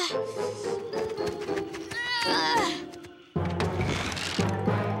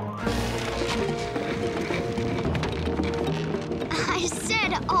 I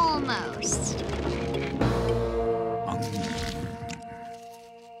said almost.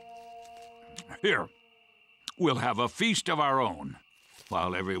 Here, we'll have a feast of our own,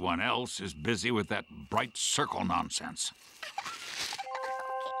 while everyone else is busy with that bright circle nonsense.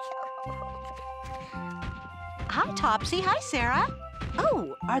 Hi, Topsy. Hi, Cera.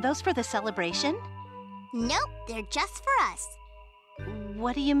 Oh, are those for the celebration? Nope, they're just for us.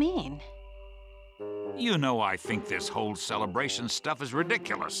 What do you mean? You know I think this whole celebration stuff is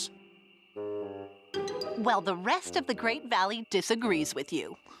ridiculous. Well, the rest of the Great Valley disagrees with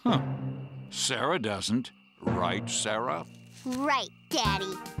you. Huh. Cera doesn't. Right, Cera? Right,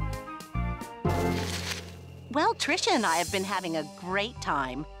 Daddy. Well, Trisha and I have been having a great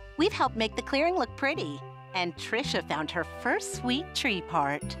time. We've helped make the clearing look pretty. And Trisha found her first sweet tree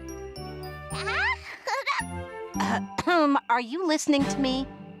part. Are you listening to me?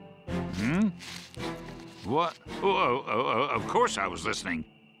 What? Oh, of course I was listening.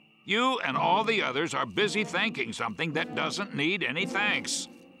 You and all the others are busy thanking something that doesn't need any thanks.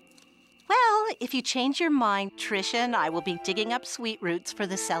 Well, if you change your mind, Trisha and I will be digging up sweet roots for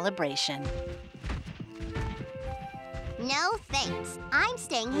the celebration. No thanks. I'm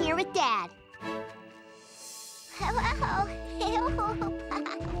staying here with Dad. Hello.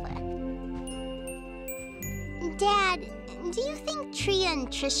 Dad, do you think Tria and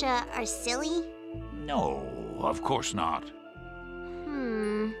Trisha are silly? No, of course not.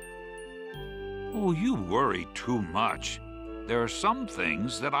 Oh, you worry too much. There are some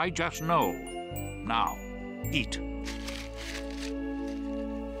things that I just know. Now, eat.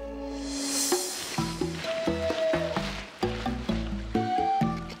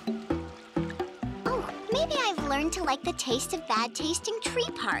 Oh, maybe I've learned to like the taste of bad-tasting tree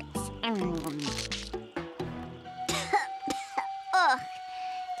parts. Ugh.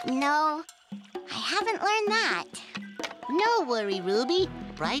 No, I haven't learned that. No worry, Ruby.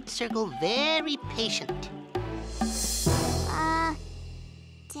 Bright Circle very patient.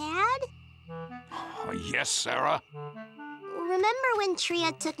 Dad? Yes, Cera? Remember when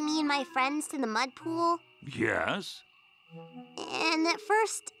Tria took me and my friends to the mud pool? Yes? And at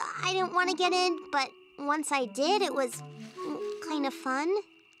first, I didn't want to get in, but once I did, it was kind of fun.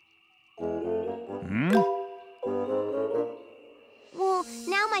 Well,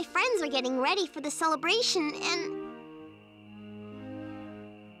 now my my friends are getting ready for the celebration, and...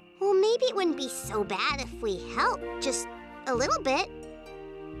 Well, maybe it wouldn't be so bad if we helped just a little bit.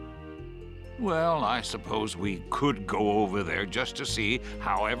 Well, I suppose we could go over there just to see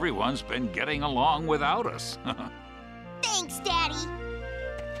how everyone's been getting along without us. Thanks, Daddy.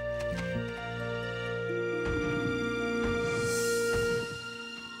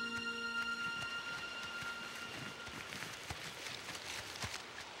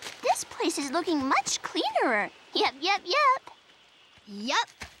 This place is looking much cleaner. Yep. Yup,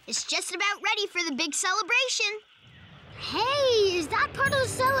 it's just about ready for the big celebration. Hey, is that part of the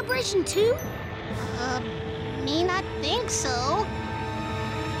celebration too? Me not think so.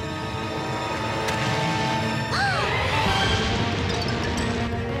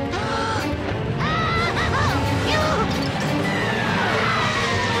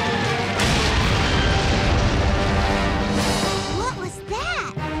 What was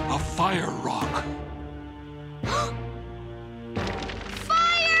that? A fire rock.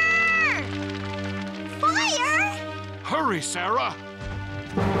 Fire! Fire? Hurry, Cera.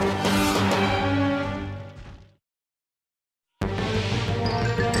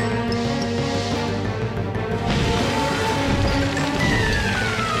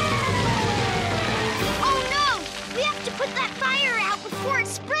 Oh no! We have to put that fire out before it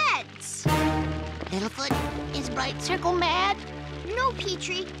spreads. Littlefoot, is Bright Circle mad? No,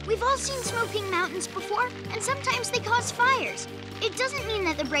 Petrie. We've all seen smoking mountains before, and sometimes they cause fires. It doesn't mean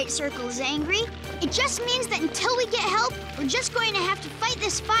that the Bright Circle is angry. It just means that until we get help, we're just going to have to fight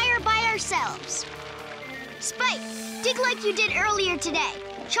this fire by ourselves. Spike, dig like you did earlier today.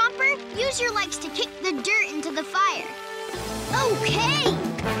 Chomper, use your legs to kick the dirt into the fire. Okay!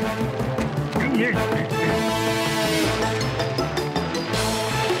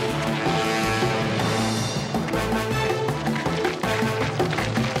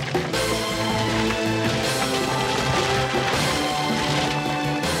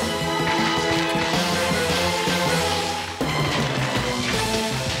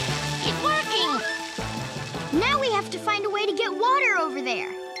 To find a way to get water over there.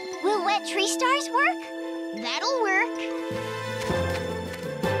 Will wet tree stars work? That'll work.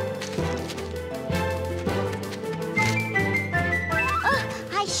 Oh,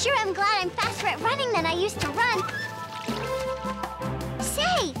 I sure am glad I'm faster at running than I used to run.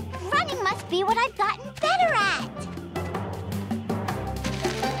 Say, running must be what I've gotten better at.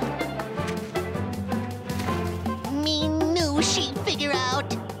 Me knew she'd figure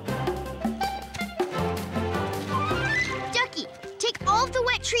out. All of the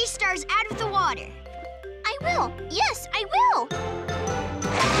wet tree stars out of the water. I will. Yes, I will.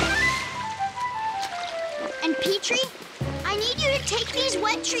 And Petrie, I need you to take these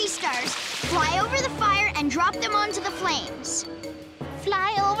wet tree stars, fly over the fire, and drop them onto the flames.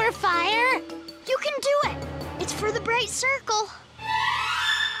 Fly over fire? You can do it. It's for the Bright Circle.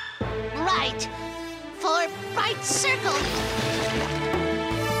 Right. For Bright Circle.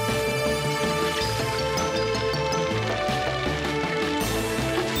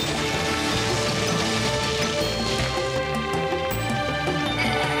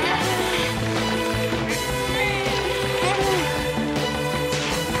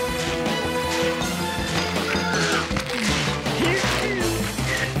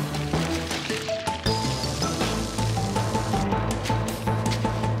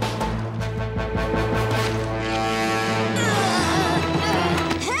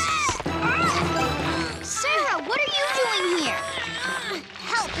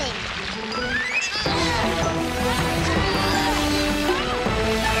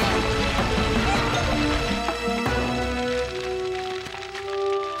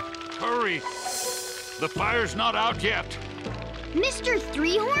 The fire's not out yet. Mr.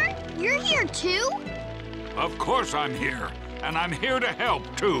 Three-Horn, you're here too? Of course I'm here, and I'm here to help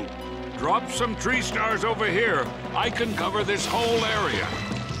too. Drop some tree stars over here. I can cover this whole area.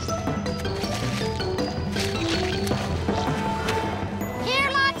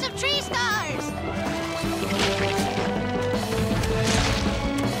 Here, lots of tree stars.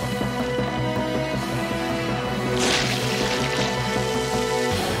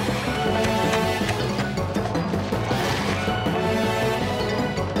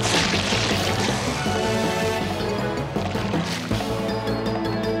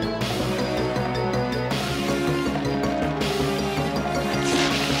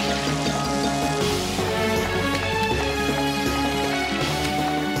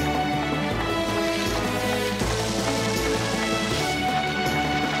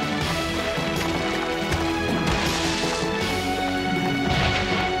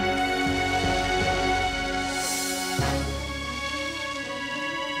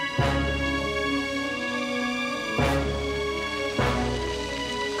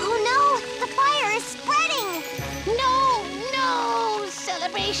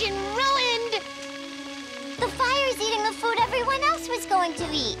 is going to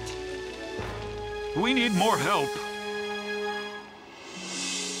eat. We need more help.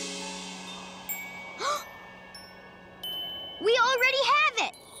 We already have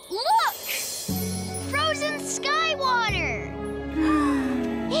it! Look! Frozen sky water!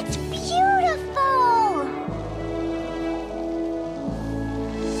 It's beautiful!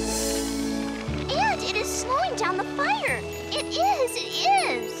 And it is slowing down the fire. It is.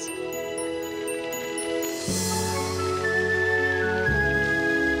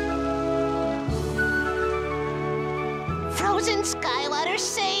 Frozen sky water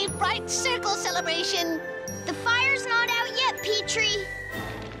save Bright Circle celebration. The fire's not out yet, Petrie.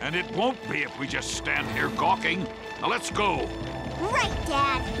 And it won't be if we just stand here gawking. Now let's go. Right,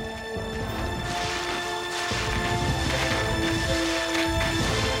 Dad.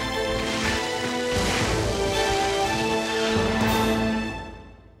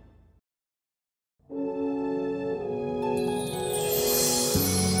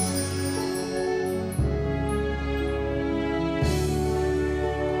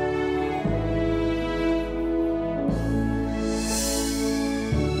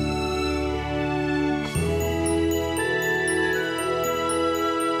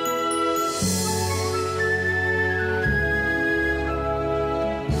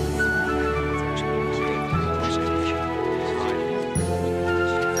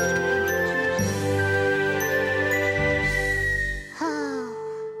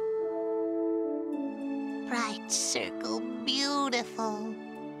 Bright Circle, beautiful.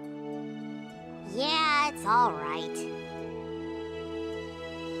 Yeah, it's all right.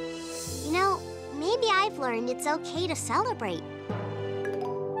 You know, maybe I've learned it's okay to celebrate.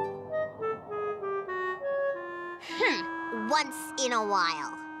 Once in a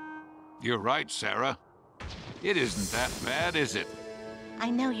while. You're right, Cera. It isn't that bad, is it? I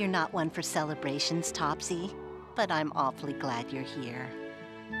know you're not one for celebrations, Topsy, but I'm awfully glad you're here.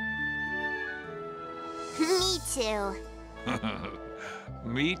 Me too.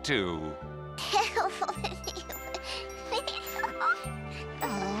 Me too.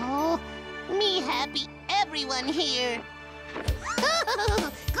 Oh, me happy everyone here.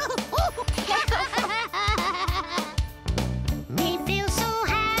 Me feel so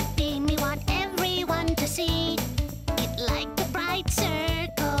happy, me want everyone to see it like the bright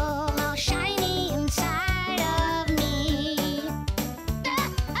circle, all shiny inside of me.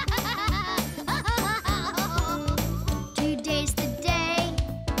 Today's the day,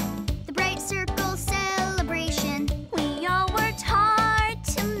 the Bright Circle celebration. We all worked hard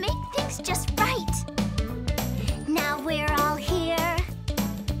to make things just right. Now we're all here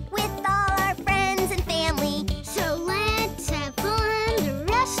with all our friends and family. So let's have fun the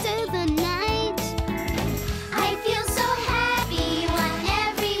rest of the night. I feel so happy, want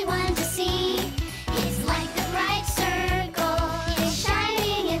everyone to see. It's like the bright circle is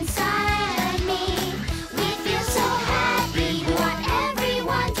shining inside of me. We feel so happy, want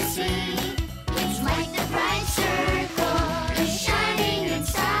everyone to see. It's like the bright circle is shining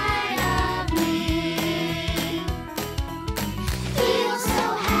inside of me. Feel so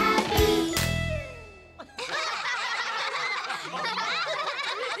happy.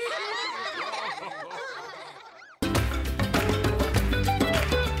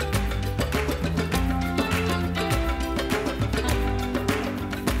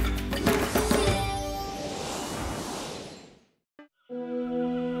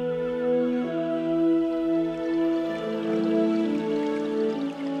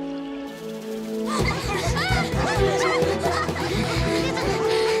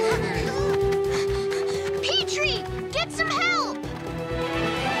 Petrie, get some help!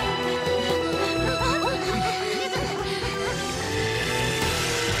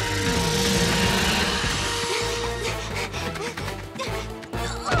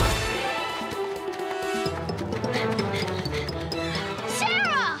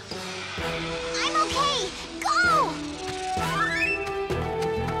 Cera! I'm okay. Go!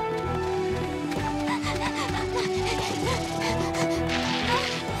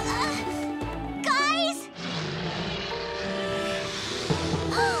 Guys!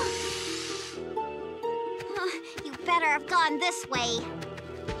 You better have gone this way.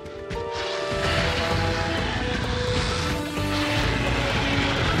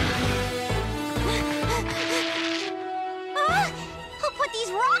 Who put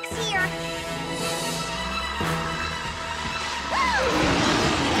these rocks here?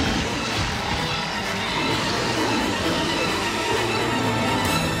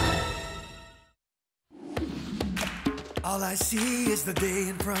 All I see is the day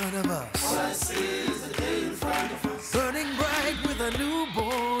in front of us. All I see is the day in front of us. Burning bright with a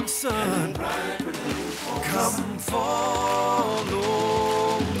newborn sun. Come follow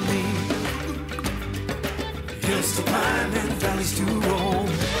me. Hills to climb and valleys to roam.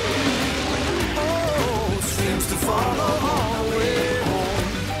 Oh, streams to follow all the way home.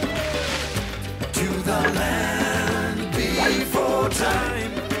 To the land before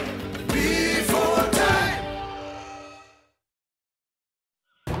time. Before time.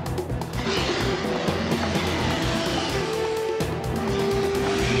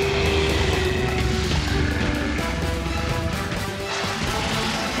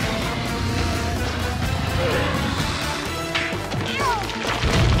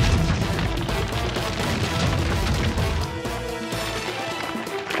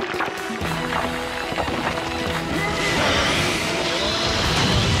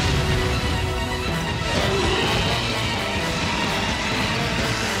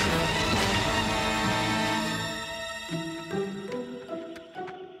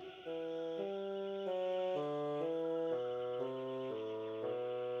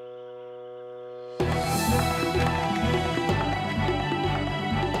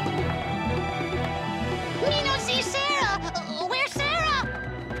 We don't see Cera! Where's Cera?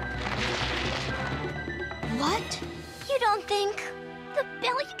 What? You don't think the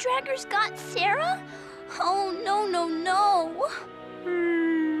belly draggers got Cera? Oh, no, no, no.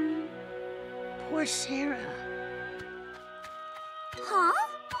 Poor Cera. Huh?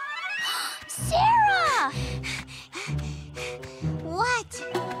 Cera! What?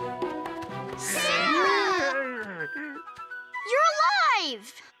 Cera! You're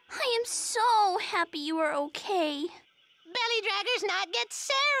alive! I am so happy you are okay. Belly draggers not get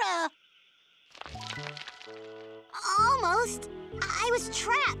Cera! Almost. I was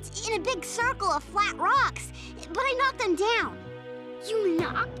trapped in a big circle of flat rocks, but I knocked them down. You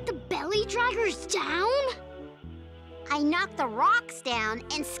knocked the belly draggers down? I knocked the rocks down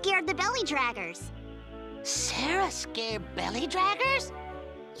and scared the belly draggers. Cera scared belly draggers?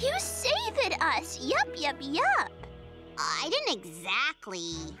 You saved us. Yup. I didn't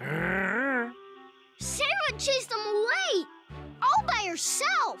exactly. Cera chased them away, all by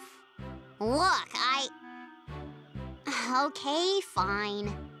herself. Look, Okay,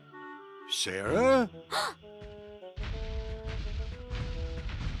 fine. Cera?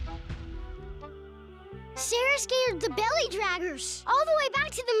 Cera scared the belly draggers all the way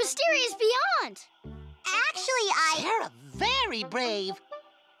back to the mysterious beyond. Actually, Cera, very brave.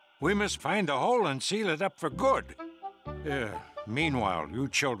 We must find the hole and seal it up for good. Meanwhile, you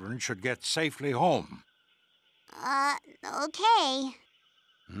children should get safely home. Okay.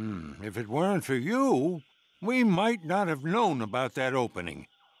 If it weren't for you, we might not have known about that opening.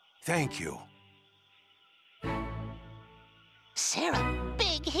 Thank you. Cera,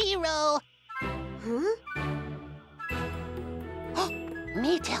 big hero. Huh?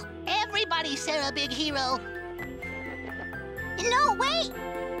 Me tell everybody Cera, big hero. No, wait!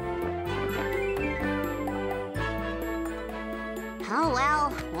 Oh, well,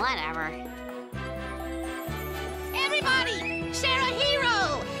 whatever. Everybody, Cera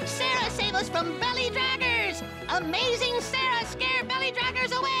hero! Cera save us from belly draggers! Amazing Cera scare belly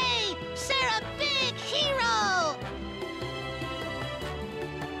draggers away! Cera, big hero!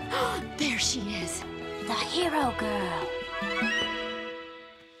 There she is. The hero girl.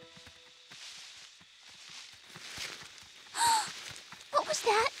 What was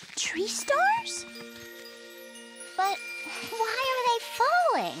that? Tree stars? But why are they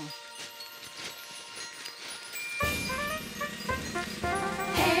falling?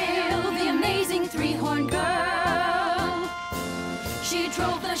 Hail the amazing three-horned girl. She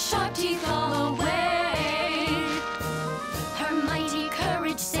drove the Sharpteeth all away. Her mighty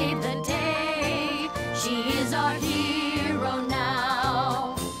courage saved the day. She is our hero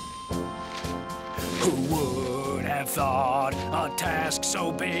now. Who would have thought a task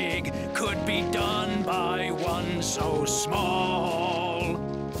so big could be done by one so small?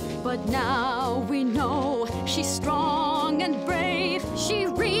 But now we know she's strong and brave. She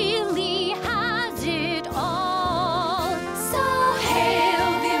really has it all. So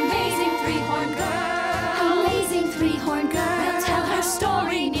hail the amazing three-horned girl. Amazing three-horned girl. We'll tell her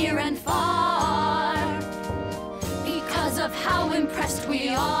story near and far. Because of how impressed we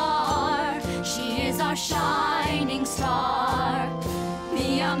are, she is our shining star.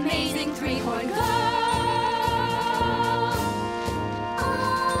 The amazing three-horned girl.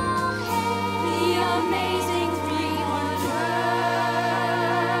 Amazing three-horned girl.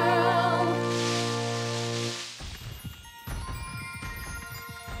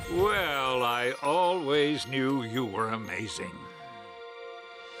 Well, I always knew you were amazing.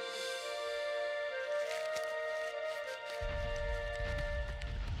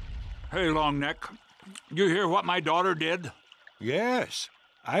 Hey, Longneck, You hear what my daughter did? Yes,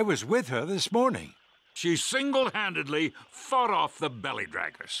 I was with her this morning. She single-handedly fought off the belly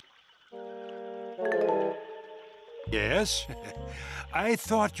draggers. Yes? I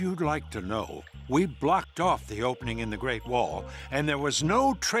thought you'd like to know. We blocked off the opening in the Great Wall, and there was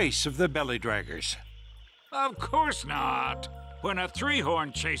no trace of the belly draggers. Of course not. When a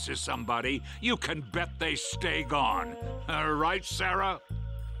three-horn chases somebody, you can bet they stay gone. Right, Cera?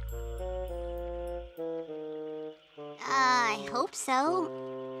 I hope so.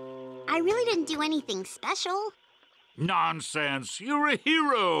 I really didn't do anything special. Nonsense. You're a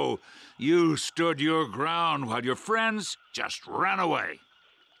hero. You stood your ground while your friends just ran away.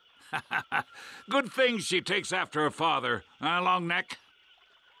 Good thing she takes after her father, huh, Longneck?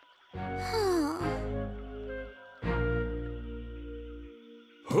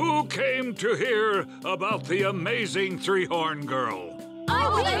 Who came to hear about the amazing three-horn girl?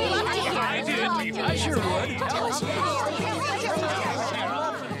 I did. I sure would.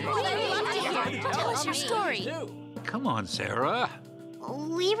 Tell us your story. Come on, Cera.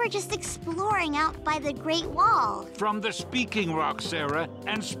 We were just exploring out by the Great Wall. From the speaking rock, Cera,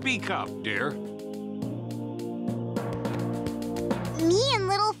 and speak up, dear. Me and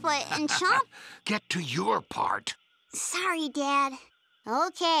Littlefoot and Chomp... Get to your part. Sorry, Dad.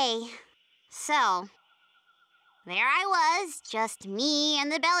 Okay. So, there I was, just me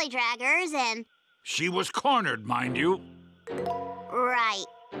and the belly draggers, and... She was cornered, mind you. Right.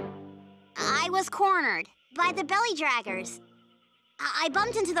 I was cornered by the belly draggers. I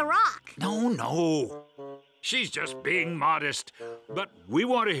bumped into the rock. No. She's just being modest. But we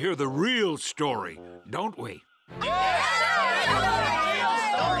want to hear the real story, don't we?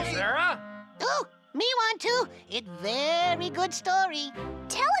 Cera? Oh, me want to. It very good story.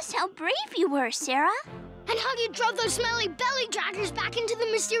 Tell us how brave you were, Cera. And how you drove those smelly belly draggers back into the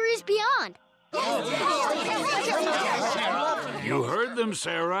mysterious beyond. You heard them,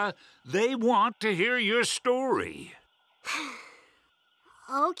 Cera. They want to hear your story.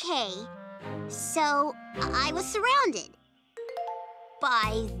 Okay. So, I was surrounded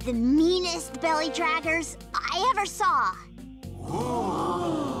by the meanest belly draggers I ever saw.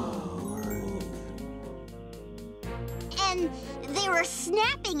 And they were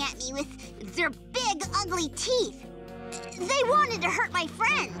snapping at me with their big, ugly teeth. They wanted to hurt my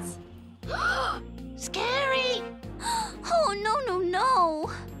friends. Scary! Oh, no.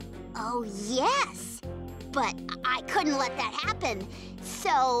 Oh, yes. But I couldn't let that happen.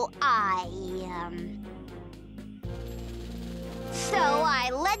 So I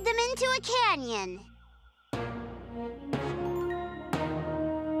led them into a canyon.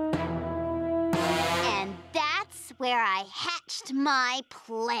 And that's where I hatched my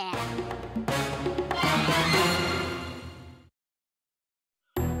plan.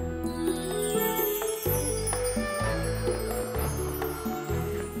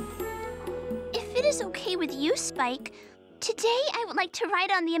 If it is okay with you, Spike, today I would like to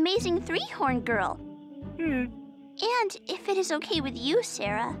ride on the amazing three-horn girl. And if it is okay with you,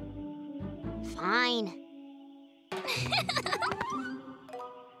 Cera. Fine.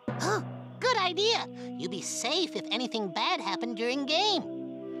 Oh, good idea. You'll be safe if anything bad happened during game.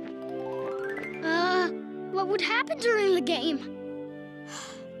 What would happen during the game?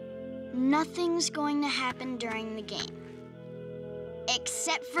 Nothing's going to happen during the game.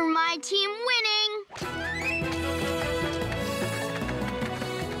 Except for my team winning.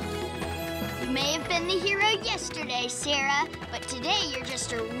 You may have been the hero yesterday, Cera, but today you're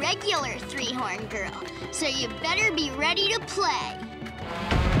just a regular three-horn girl. So you better be ready to play.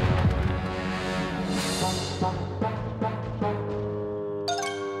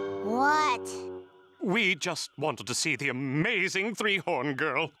 What? We just wanted to see the amazing three-horn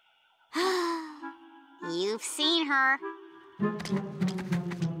girl. You've seen her.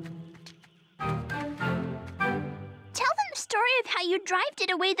 Tell them the story of how you drived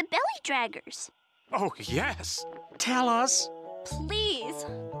away the belly draggers. Oh, yes. Tell us. Please.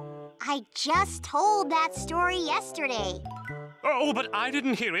 I just told that story yesterday. Oh, but I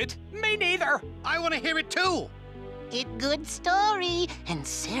didn't hear it. Me neither. I want to hear it too. It good story, and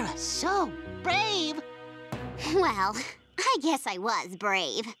Cera so brave. Well, I guess I was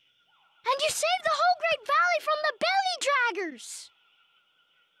brave. And you saved the whole Great Valley from the belly draggers.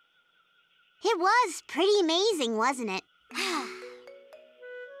 It was pretty amazing, wasn't it?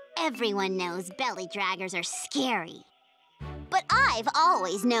 Everyone knows belly draggers are scary. But I've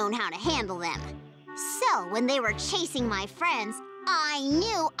always known how to handle them. So when they were chasing my friends, I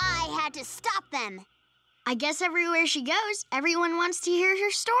knew I had to stop them. I guess everywhere she goes, everyone wants to hear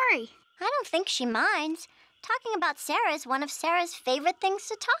her story. I don't think she minds. Talking about Cera is one of Cera's favorite things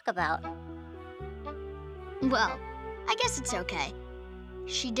to talk about. Well, I guess it's okay.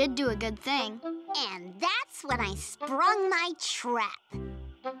 She did do a good thing. And that's when I sprung my trap.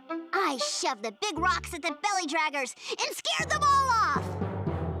 I shoved the big rocks at the belly draggers and scared them all off.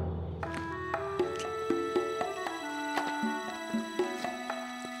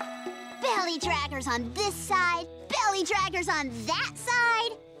 Belly draggers on this side, belly draggers on that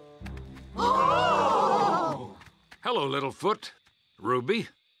side. Oh! Hello, Littlefoot. Ruby,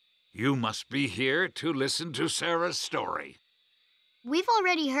 you must be here to listen to Cera's story. We've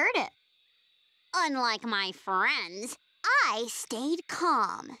already heard it. Unlike my friends, I stayed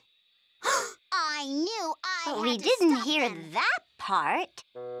calm. I knew I had to We didn't stop hear them. that part.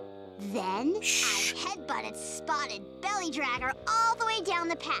 Then I headbutted Spotted Belly Dragger all the way down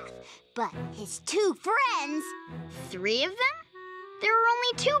the path. But his two friends... 3 of them? There were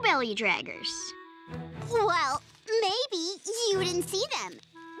only 2 belly draggers. Well, maybe you didn't see them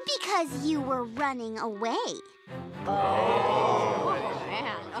because you were running away.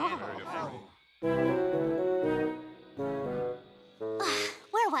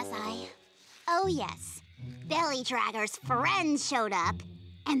 Where was I? Oh, yes. Belly Dragger's friends showed up,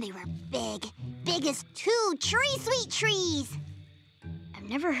 and they were big, big as 2 sweet trees. I've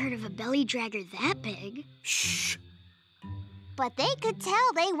never heard of a belly dragger that big. Shh. But they could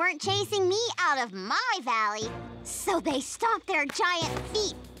tell they weren't chasing me out of my valley, so they stomped their giant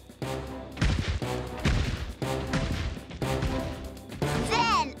feet.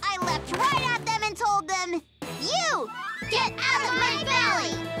 Then I leapt right at them and told them, "You, get out of my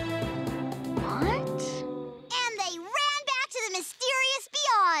valley!" What? And they ran back to the mysterious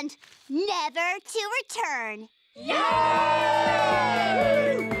beyond, never to return.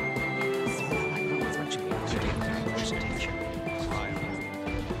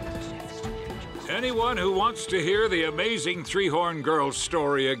 Anyone who wants to hear the amazing Three-Horned Girl's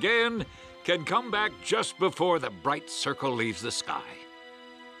story again can come back just before the bright circle leaves the sky.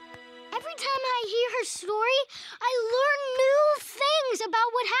 Every time I hear her story, I learn new things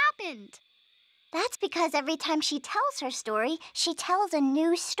about what happened. That's because every time she tells her story, she tells a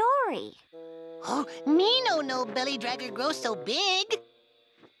new story. Oh, me no know belly dragger grows so big.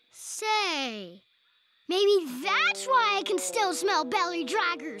 Say, maybe that's why I can still smell belly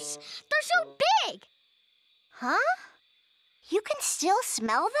draggers. They're so big. Huh? You can still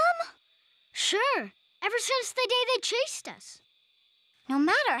smell them? Sure, ever since the day they chased us. No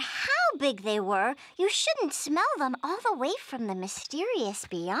matter how big they were, you shouldn't smell them all the way from the mysterious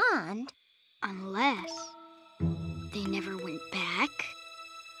beyond. Unless they never went back.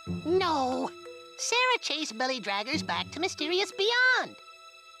 No. Cera chased belly draggers back to mysterious beyond.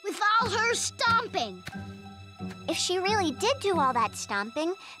 With all her stomping. If she really did do all that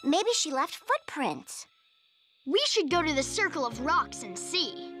stomping, maybe she left footprints. We should go to the Circle of Rocks and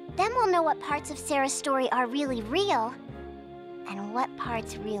see. Then we'll know what parts of Cera's story are really real and what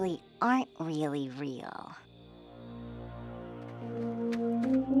parts really aren't really real.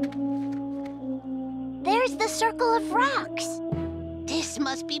 There's the Circle of Rocks. This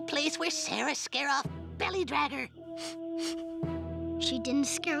must be place where Cera scare off belly dragger. She didn't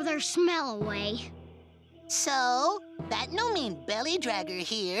scare their smell away. So, that no mean belly dragger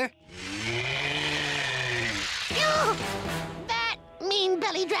here. That mean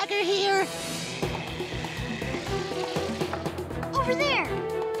belly dragger here. Over there.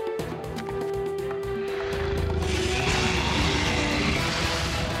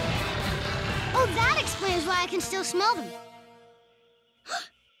 Oh, that explains why I can still smell them.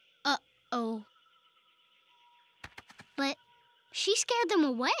 Uh-oh. But she scared them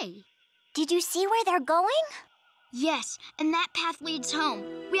away. Did you see where they're going? Yes, and that path leads home.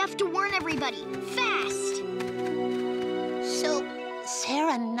 We have to warn everybody, fast! So,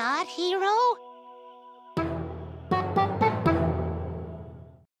 Cera not hero?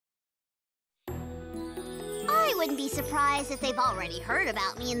 I wouldn't be surprised if they've already heard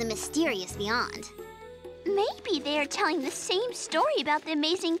about me in the mysterious beyond. Maybe they are telling the same story about the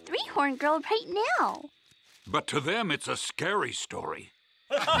amazing Three-Horned Girl right now. But to them, it's a scary story.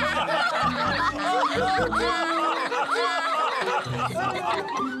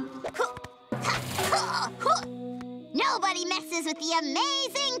 Nobody messes with the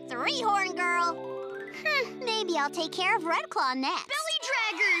amazing Three-Horned Girl. Maybe I'll take care of Redclaw next. Belly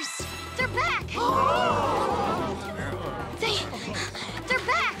draggers! They're back! They're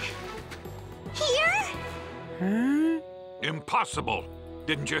back! Here? Impossible.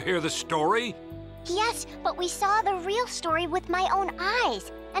 Didn't you hear the story? Yes, but we saw the real story with my own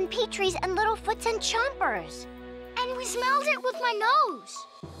eyes, and Petrie's and Littlefoot's and Chomper's. And we smelled it with my nose.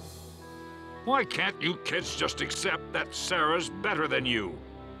 Why can't you kids just accept that Cera's better than you?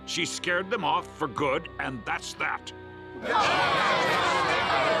 She scared them off for good, and that's that.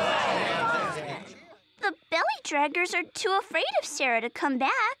 The belly draggers are too afraid of Cera to come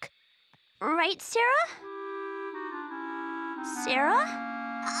back. Right, Cera? Cera?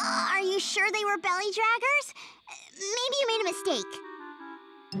 Are you sure they were belly draggers? Maybe you made a mistake.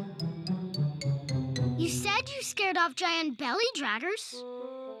 You said you scared off giant belly draggers.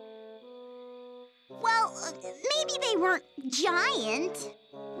 Well, maybe they weren't giant.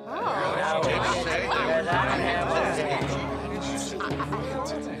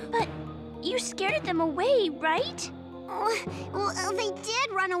 But you scared them away, right? Well, they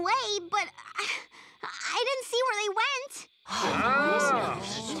did run away, but I didn't see where they went.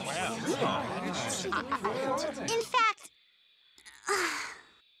 In fact,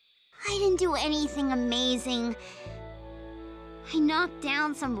 I didn't do anything amazing. I knocked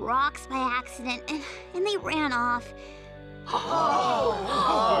down some rocks by accident, and they ran off. I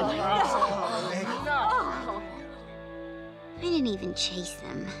didn't even chase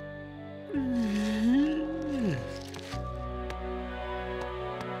them.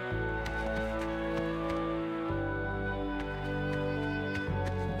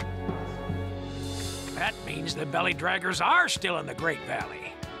 That means the belly draggers are still in the Great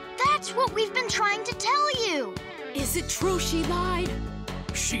Valley. That's what we've been trying to tell you. Is it true she lied?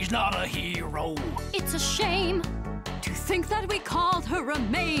 She's not a hero. It's a shame to think that we called her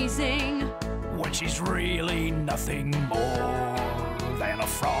amazing, when she's really nothing more than a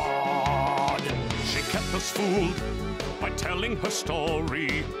fraud. She kept us fooled by telling her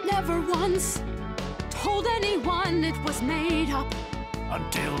story. Never once told anyone it was made up.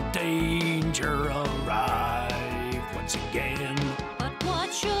 Until danger arrived once again. But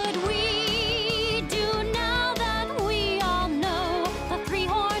what should we do now that we all know the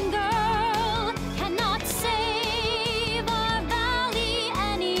three-horned girl cannot save our valley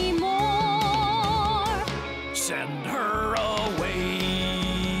anymore? Send her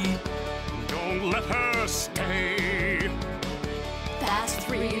away. Don't let her stay. Fast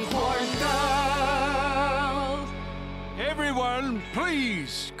three-horned girl. Everyone,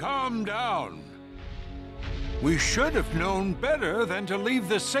 please calm down. We should have known better than to leave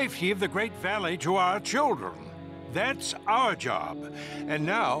the safety of the Great Valley to our children. That's our job. And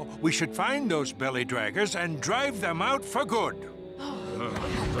now we should find those belly draggers and drive them out for good.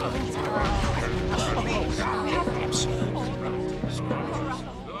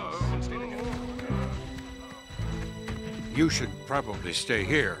 You should probably stay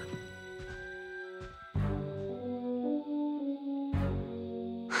here.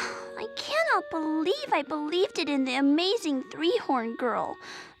 I cannot believe I believed it in the amazing three-horned girl.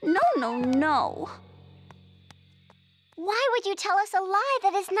 No, no, no. Why would you tell us a lie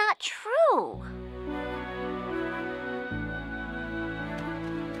that is not true?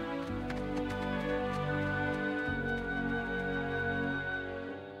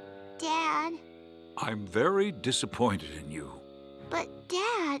 Dad. I'm very disappointed in you. But,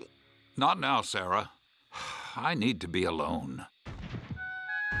 Dad... Not now, Cera. I need to be alone.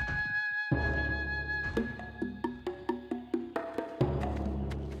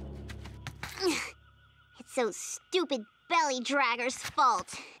 It's those stupid belly draggers'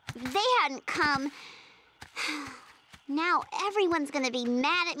 fault. If they hadn't come... Now everyone's gonna be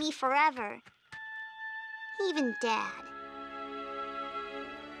mad at me forever. Even Dad.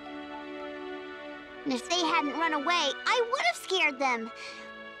 And if they hadn't run away, I would have scared them.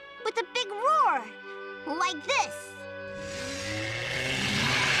 With a big roar. Like this.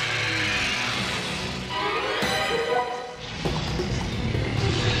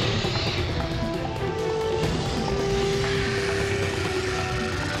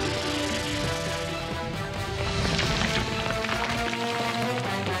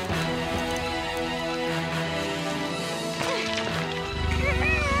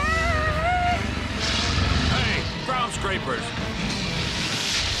 Scrapers.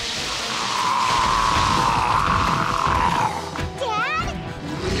 Dad?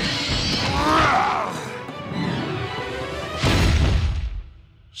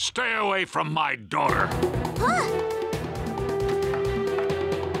 Stay away from my daughter. Huh?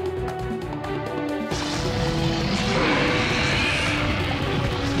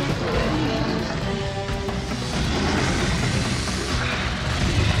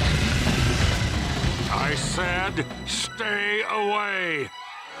 I said, stay away.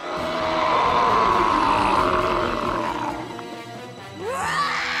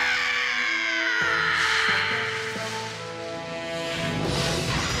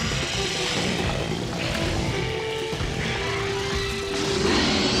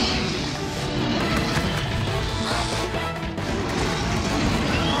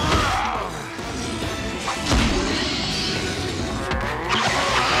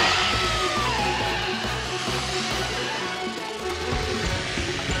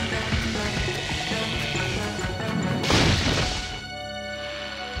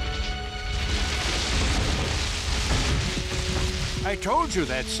 I told you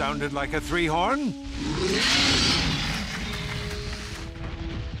that sounded like a three-horn.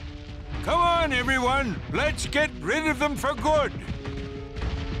 Come on, everyone. Let's get rid of them for good.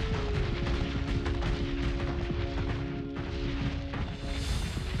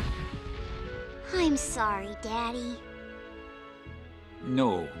 I'm sorry, Daddy.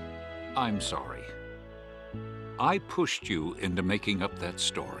 No, I'm sorry. I pushed you into making up that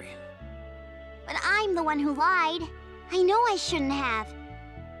story. But I'm the one who lied. I know I shouldn't have.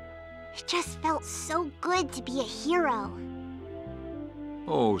 It just felt so good to be a hero.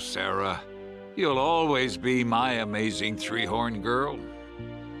 Oh, Cera, you'll always be my amazing three-horn girl.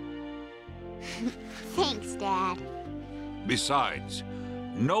 Thanks, Dad. Besides,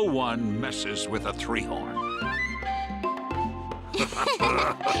 no one messes with a three-horn.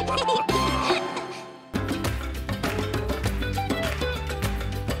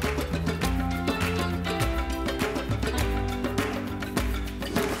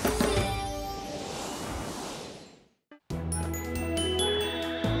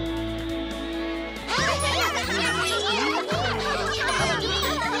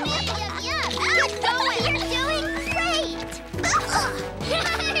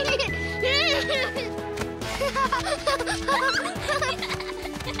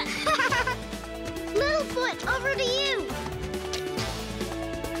 Littlefoot, over to you!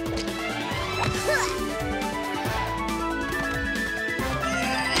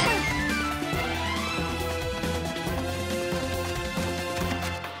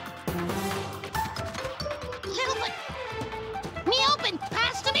 Littlefoot! Me open!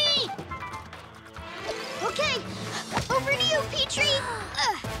 Pass to me! Okay, over to you, Petrie!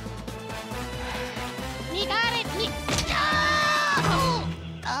 Me got it! Me... Oh!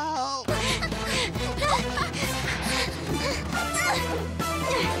 Oh!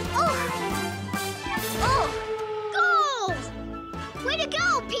 Goals! Way to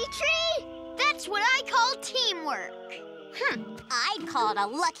go, Petrie! That's what I call teamwork. I'd call it a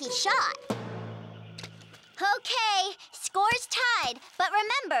lucky shot. Okay, score's tied. But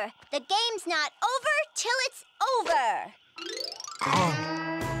remember, the game's not over till it's over.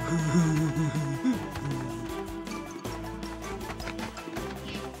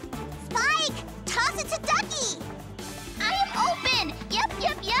 Spike, toss it to Ducky. I am open! Yup,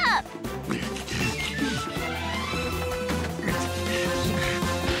 yup, yup!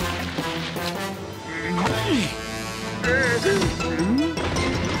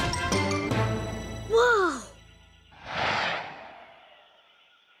 Whoa!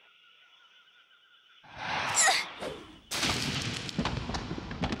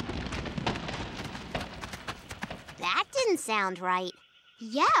 That didn't sound right.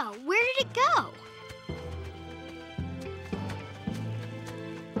 Yeah, where did it go?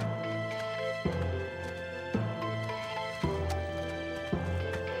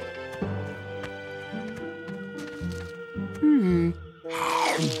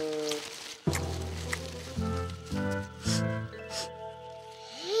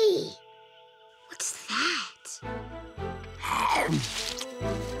 Hey, what's that?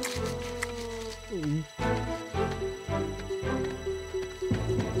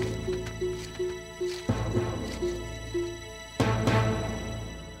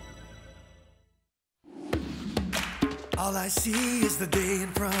 All I see is the day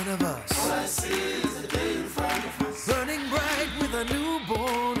in front of us. All I see is the day in front of us. Burning bright with a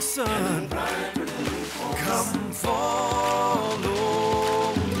newborn sun. Come follow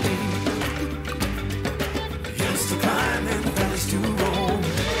me. Hills to climb and valleys to roam.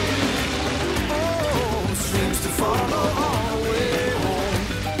 Oh, streams to follow all the way home.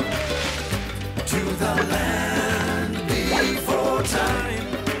 To the land before time.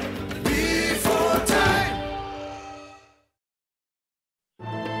 Before time.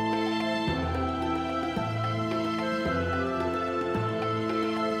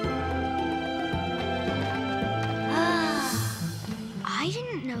 I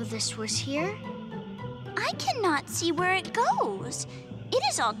didn't know this was here. I cannot see where it goes. It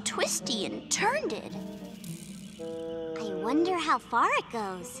is all twisty and turned. I wonder how far it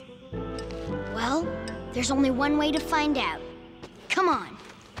goes. Well, there's only one way to find out. Come on.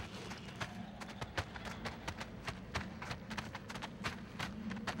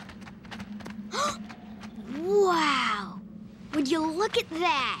 Wow! Would you look at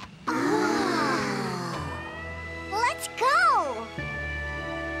that? Let's go!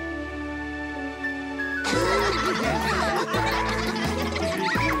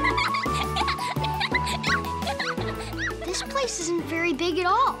 This place isn't very big at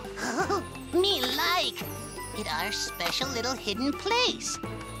all. Me like. It our special little hidden place.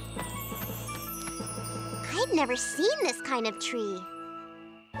 I I've never seen this kind of tree.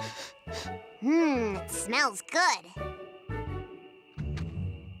 It smells good.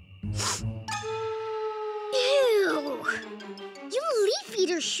 Ew! You leaf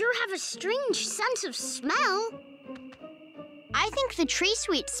eaters sure have a strange sense of smell. I think the tree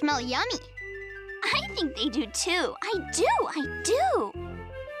sweets smell yummy. I think they do too. I do.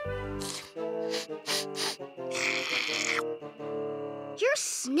 Your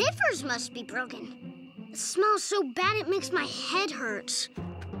sniffers must be broken. It smells so bad it makes my head hurt.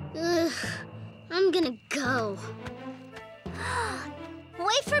 Ugh, I'm gonna go.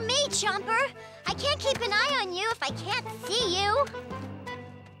 Wait for me, Chomper. I can't keep an eye on you if I can't see you.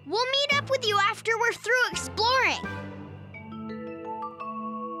 We'll meet up with you after we're through exploring.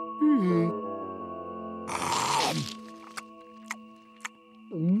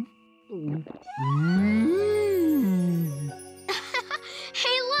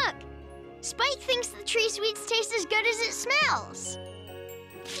 Hey, look! Spike thinks the tree sweets taste as good as it smells.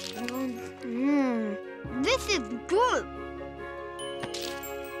 This is good.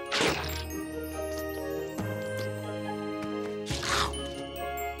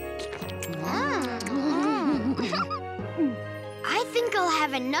 I think I'll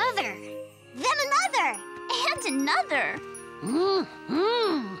have another. Then another. And another.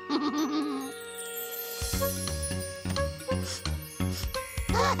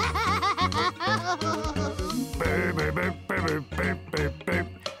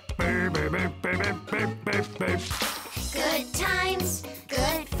 Good times,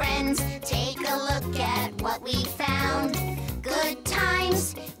 good friends, take a look at what we found. Good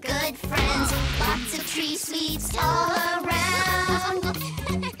times, good friends, lots of tree sweets all around.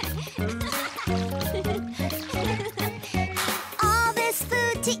 All this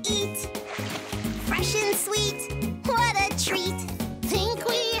food to eat, fresh and sweet, what a treat. Think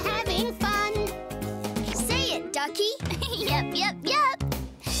we're having fun? Say it, Ducky. Yep.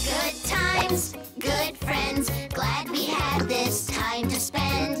 Good times, good friends, glad we had this time to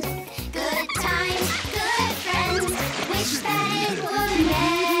spend. Good times, good friends, wish that it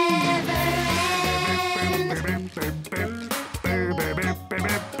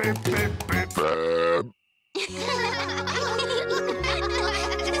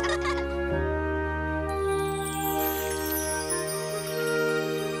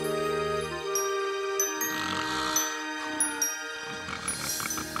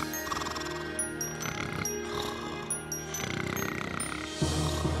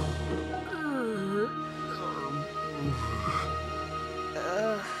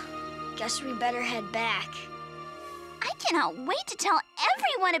Guess we better head back. I cannot wait to tell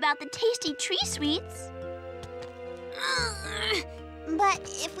everyone about the tasty tree sweets. But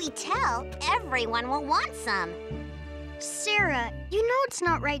if we tell, everyone will want some. Cera, you know it's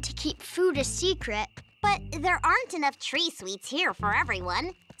not right to keep food a secret. But there aren't enough tree sweets here for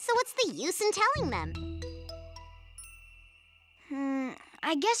everyone. So what's the use in telling them?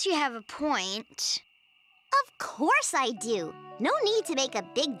 I guess you have a point. Of course I do. No need to make a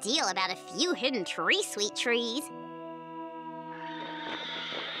big deal about a few hidden tree sweet trees.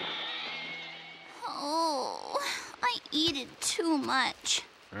 Oh, I eat too much.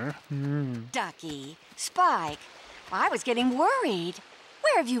 Ducky, Spike, I was getting worried.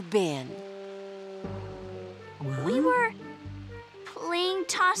 Where have you been? We were playing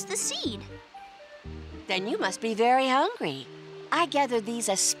Toss the Seed. Then you must be very hungry. I gathered these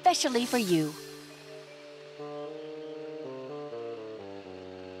especially for you.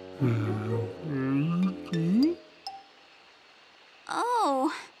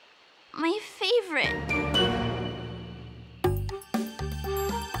 Oh, my favorite.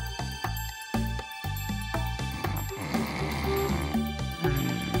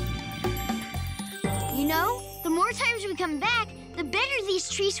 You know, the more times we come back, the better these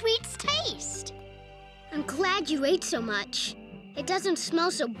tree sweets taste. I'm glad you ate so much. It doesn't smell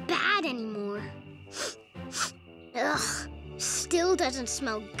so bad anymore. Ugh, still doesn't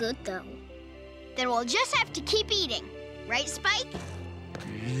smell good though. Then we'll just have to keep eating. Right, Spike?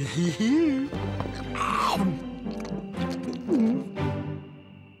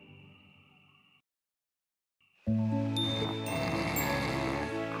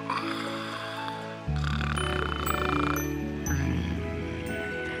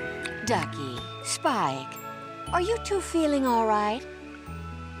 Ducky, Spike, are you two feeling all right?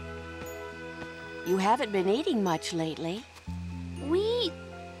 You haven't been eating much lately. We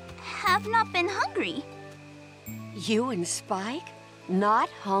have not been hungry. You and Spike? Not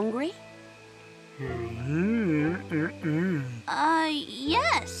hungry?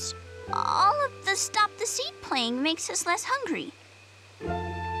 Yes. All of the Stop the Seed playing makes us less hungry.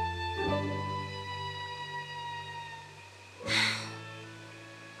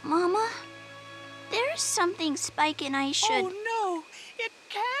 something Spike and I should... Oh, no! It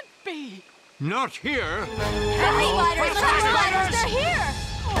can't be! Not here! Fast spiders! Fast spiders! They're here!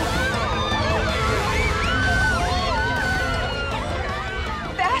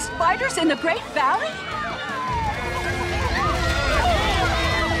 Fast spiders in the Great Valley?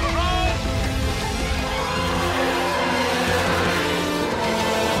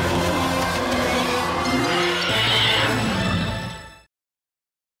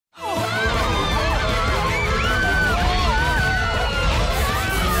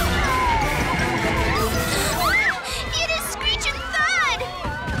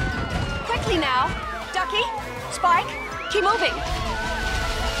 Ducky, Spike, keep moving.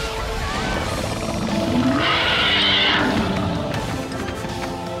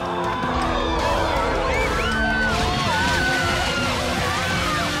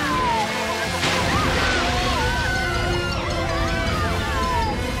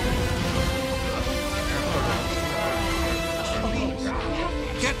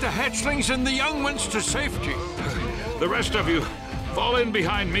 Get the hatchlings and the young ones to safety. The rest of you, fall in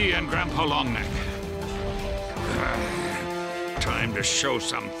behind me and Grandpa Longneck. Time to show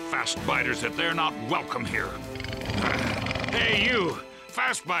some fast biters that they're not welcome here. Hey, you,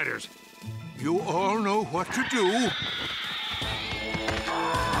 fast biters. You all know what to do.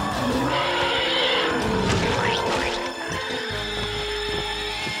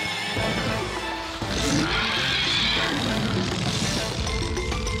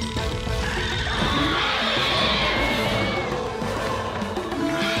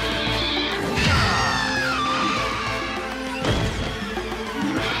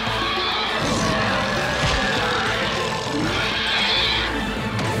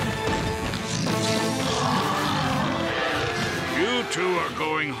 Two are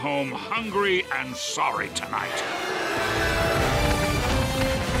going home hungry and sorry tonight.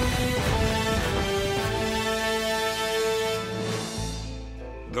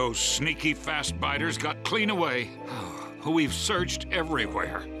 Those sneaky fast biters got clean away. We've searched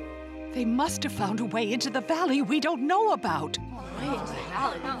everywhere. They must have found a way into the valley we don't know about.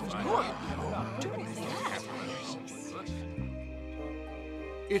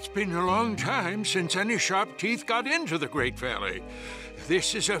 It's been a long time since any Sharpteeth got into the Great Valley.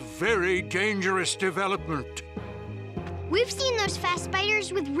 This is a very dangerous development. We've seen those fast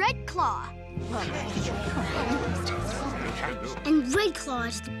biters with Redclaw. And Redclaw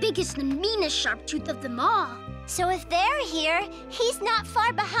is the biggest and meanest Sharptooth of them all. So if they're here, he's not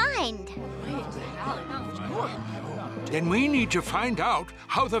far behind. Then we need to find out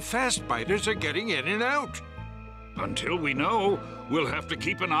how the fast biters are getting in and out. Until we know, we'll have to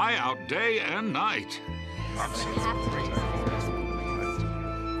keep an eye out day and night.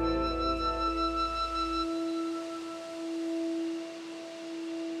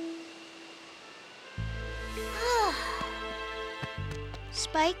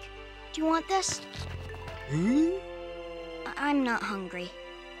 Spike, do you want this? I'm not hungry.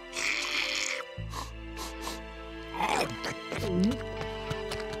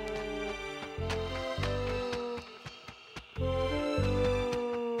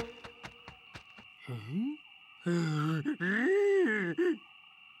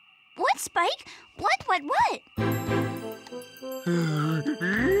 What, Spike? What?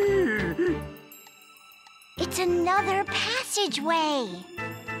 It's another passageway.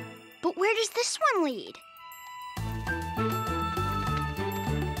 But where does this one lead?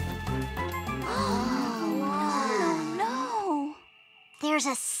 Oh, no. There's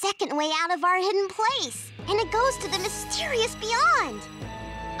a second way out of our hidden place, and it goes to the mysterious beyond.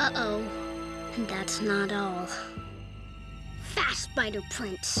 Uh-oh. And that's not all. Fast biter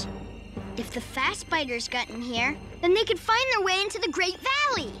prints. If the fast biters got in here, then they could find their way into the Great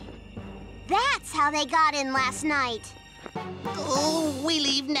Valley. That's how they got in last night. Oh, we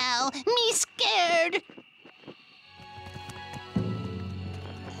leave now. Me scared.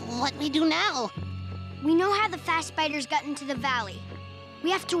 What we do now? We know how the fast biters got into the valley.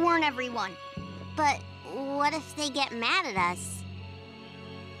 We have to warn everyone. But what if they get mad at us?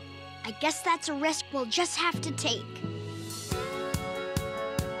 I guess that's a risk we'll just have to take.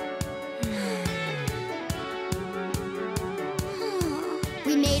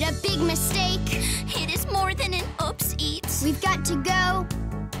 We made a big mistake. It is more than an oops-eats. We've got to go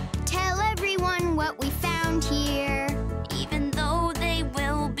tell everyone what we found here. Even though they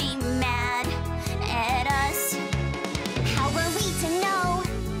will be mad at us. How were we to know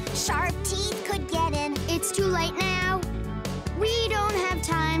Sharpteeth could get in? It's too late now. We don't have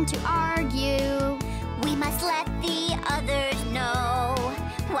time to argue. We must let the others know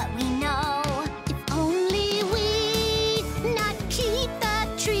what we know. If only we not keep the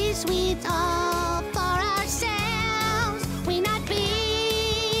trees with all for ourselves.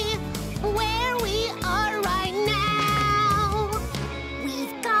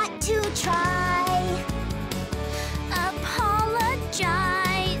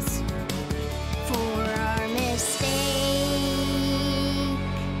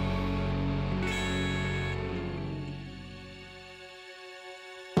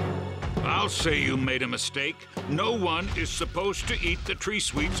 I'll say you made a mistake. No one is supposed to eat the tree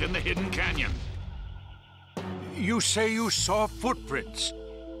sweets in the hidden canyon. You say you saw footprints?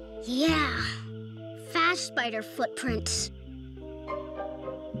 Yeah. Fast spider footprints.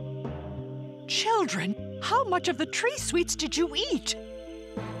 Children, how much of the tree sweets did you eat?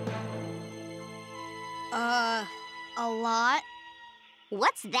 A lot.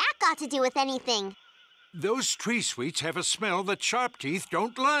 What's that got to do with anything? Those tree sweets have a smell that Sharpteeth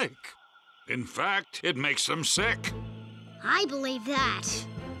don't like. In fact, it makes them sick. I believe that.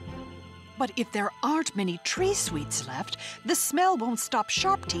 But if there aren't many tree sweets left, the smell won't stop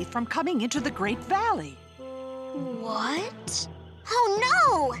Sharpteeth from coming into the Great Valley. What?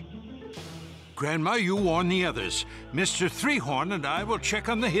 Oh, no! Grandma, you warn the others. Mr. Three-Horn and I will check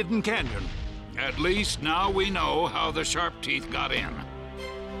on the hidden canyon. At least now we know how the Sharpteeth got in.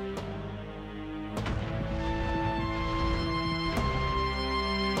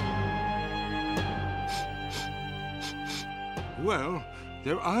 Well,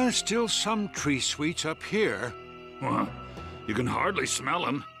 there are still some tree sweets up here. Well, you can hardly smell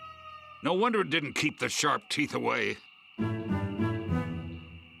them. No wonder it didn't keep the Sharpteeth away.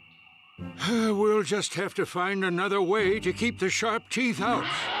 We'll just have to find another way to keep the Sharpteeth out.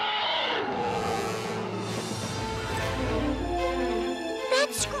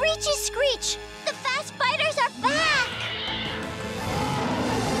 That's Screech's Screech! The fast spiders are back!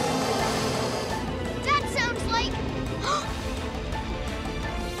 That sounds like...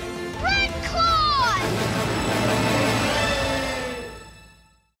 Redclaw!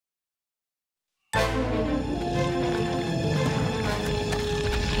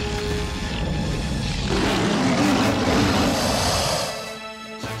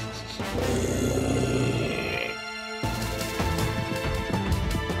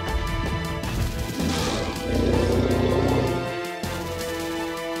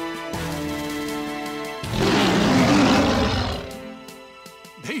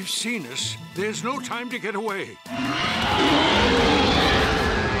 They've seen us. There's no time to get away.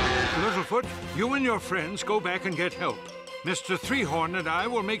 Littlefoot, you and your friends go back and get help. Mr. Three-Horn and I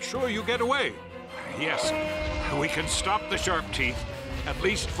will make sure you get away. Yes, we can stop the Sharpteeth, at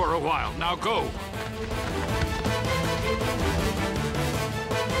least for a while. Now go.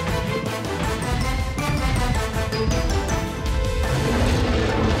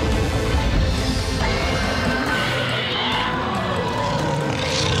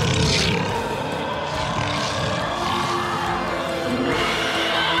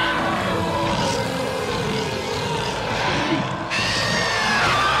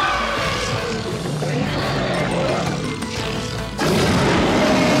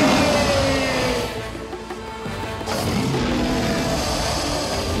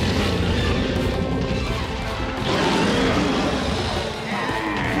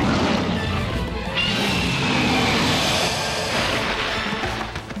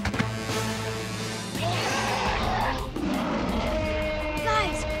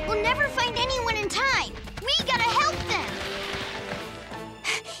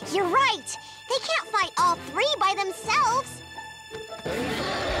 You're right! They can't fight all three by themselves!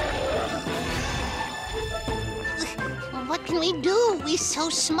 Well, what can we do? We're so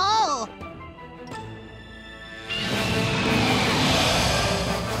small.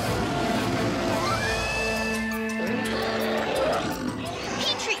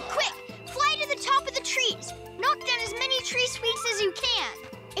 Petrie, quick! Fly to the top of the trees! Knock down as many tree sweets as you can!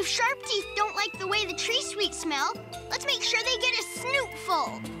 If Sharpteeth don't like the way the tree sweets smell, let's make sure they get a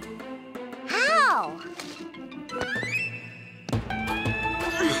snootful! How?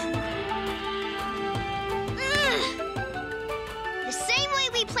 The same way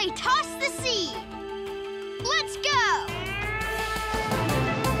we play Toss the Seed! Let's go!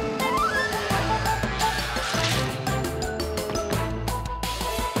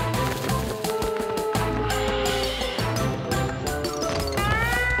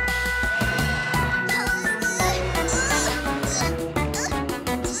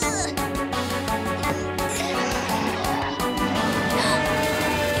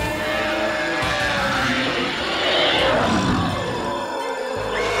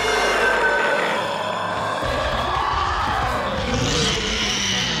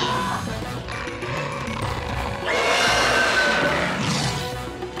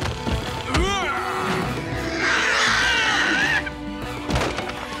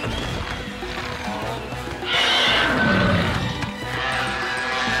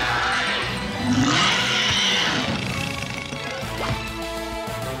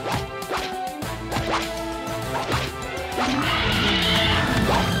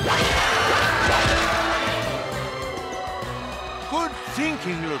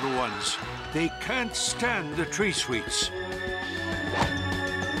 thinking, little ones. They can't stand the tree sweets.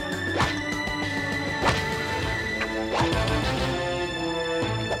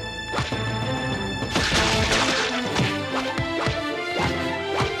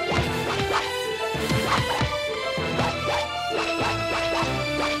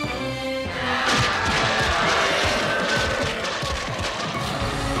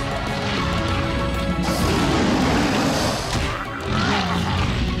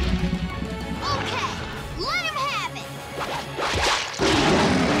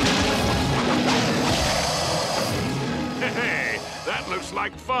 Looks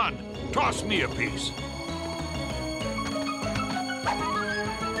like fun. Toss me a piece.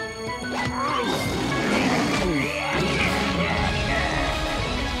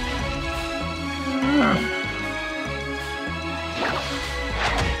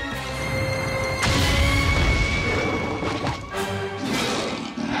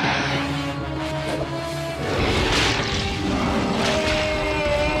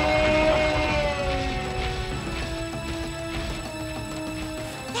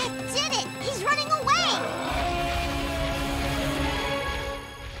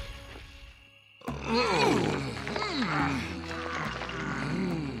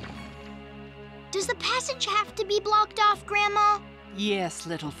 Does the passage have to be blocked off, Grandma? Yes,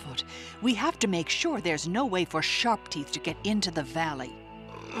 Littlefoot. We have to make sure there's no way for Sharpteeth to get into the valley.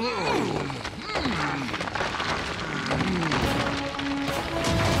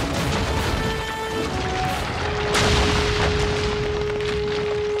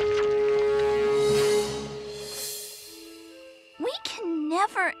 We can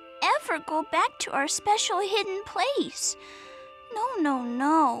never, ever go back to our special hidden place. No, no,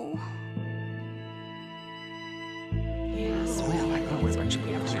 no. Yes, well, I know we have to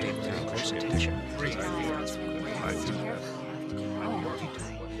pay very close attention.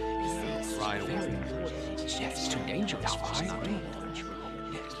 Right away. Yes, it's too dangerous for high.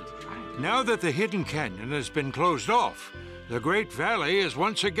 Now that the hidden canyon has been closed off, the Great Valley is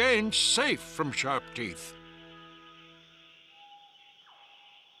once again safe from Sharpteeth.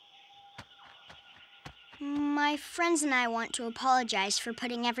 My friends and I want to apologize for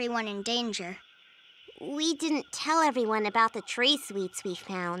putting everyone in danger. We didn't tell everyone about the tree sweets we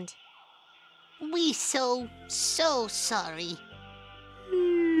found. We so sorry.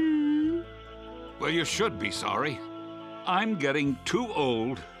 Well, you should be sorry. I'm getting too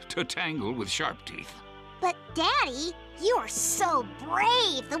old to tangle with Sharpteeth. But, Daddy, you are so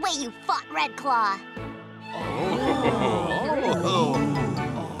brave the way you fought Redclaw.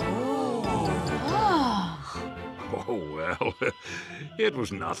 Oh, well, it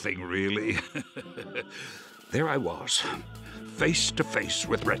was nothing, really. There I was, face to face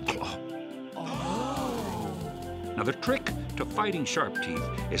with Redclaw. Now, the trick to fighting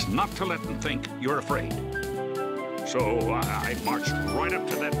Sharpteeth is not to let them think you're afraid. So I marched right up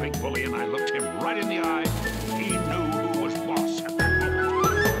to that big bully and I looked him right in the eye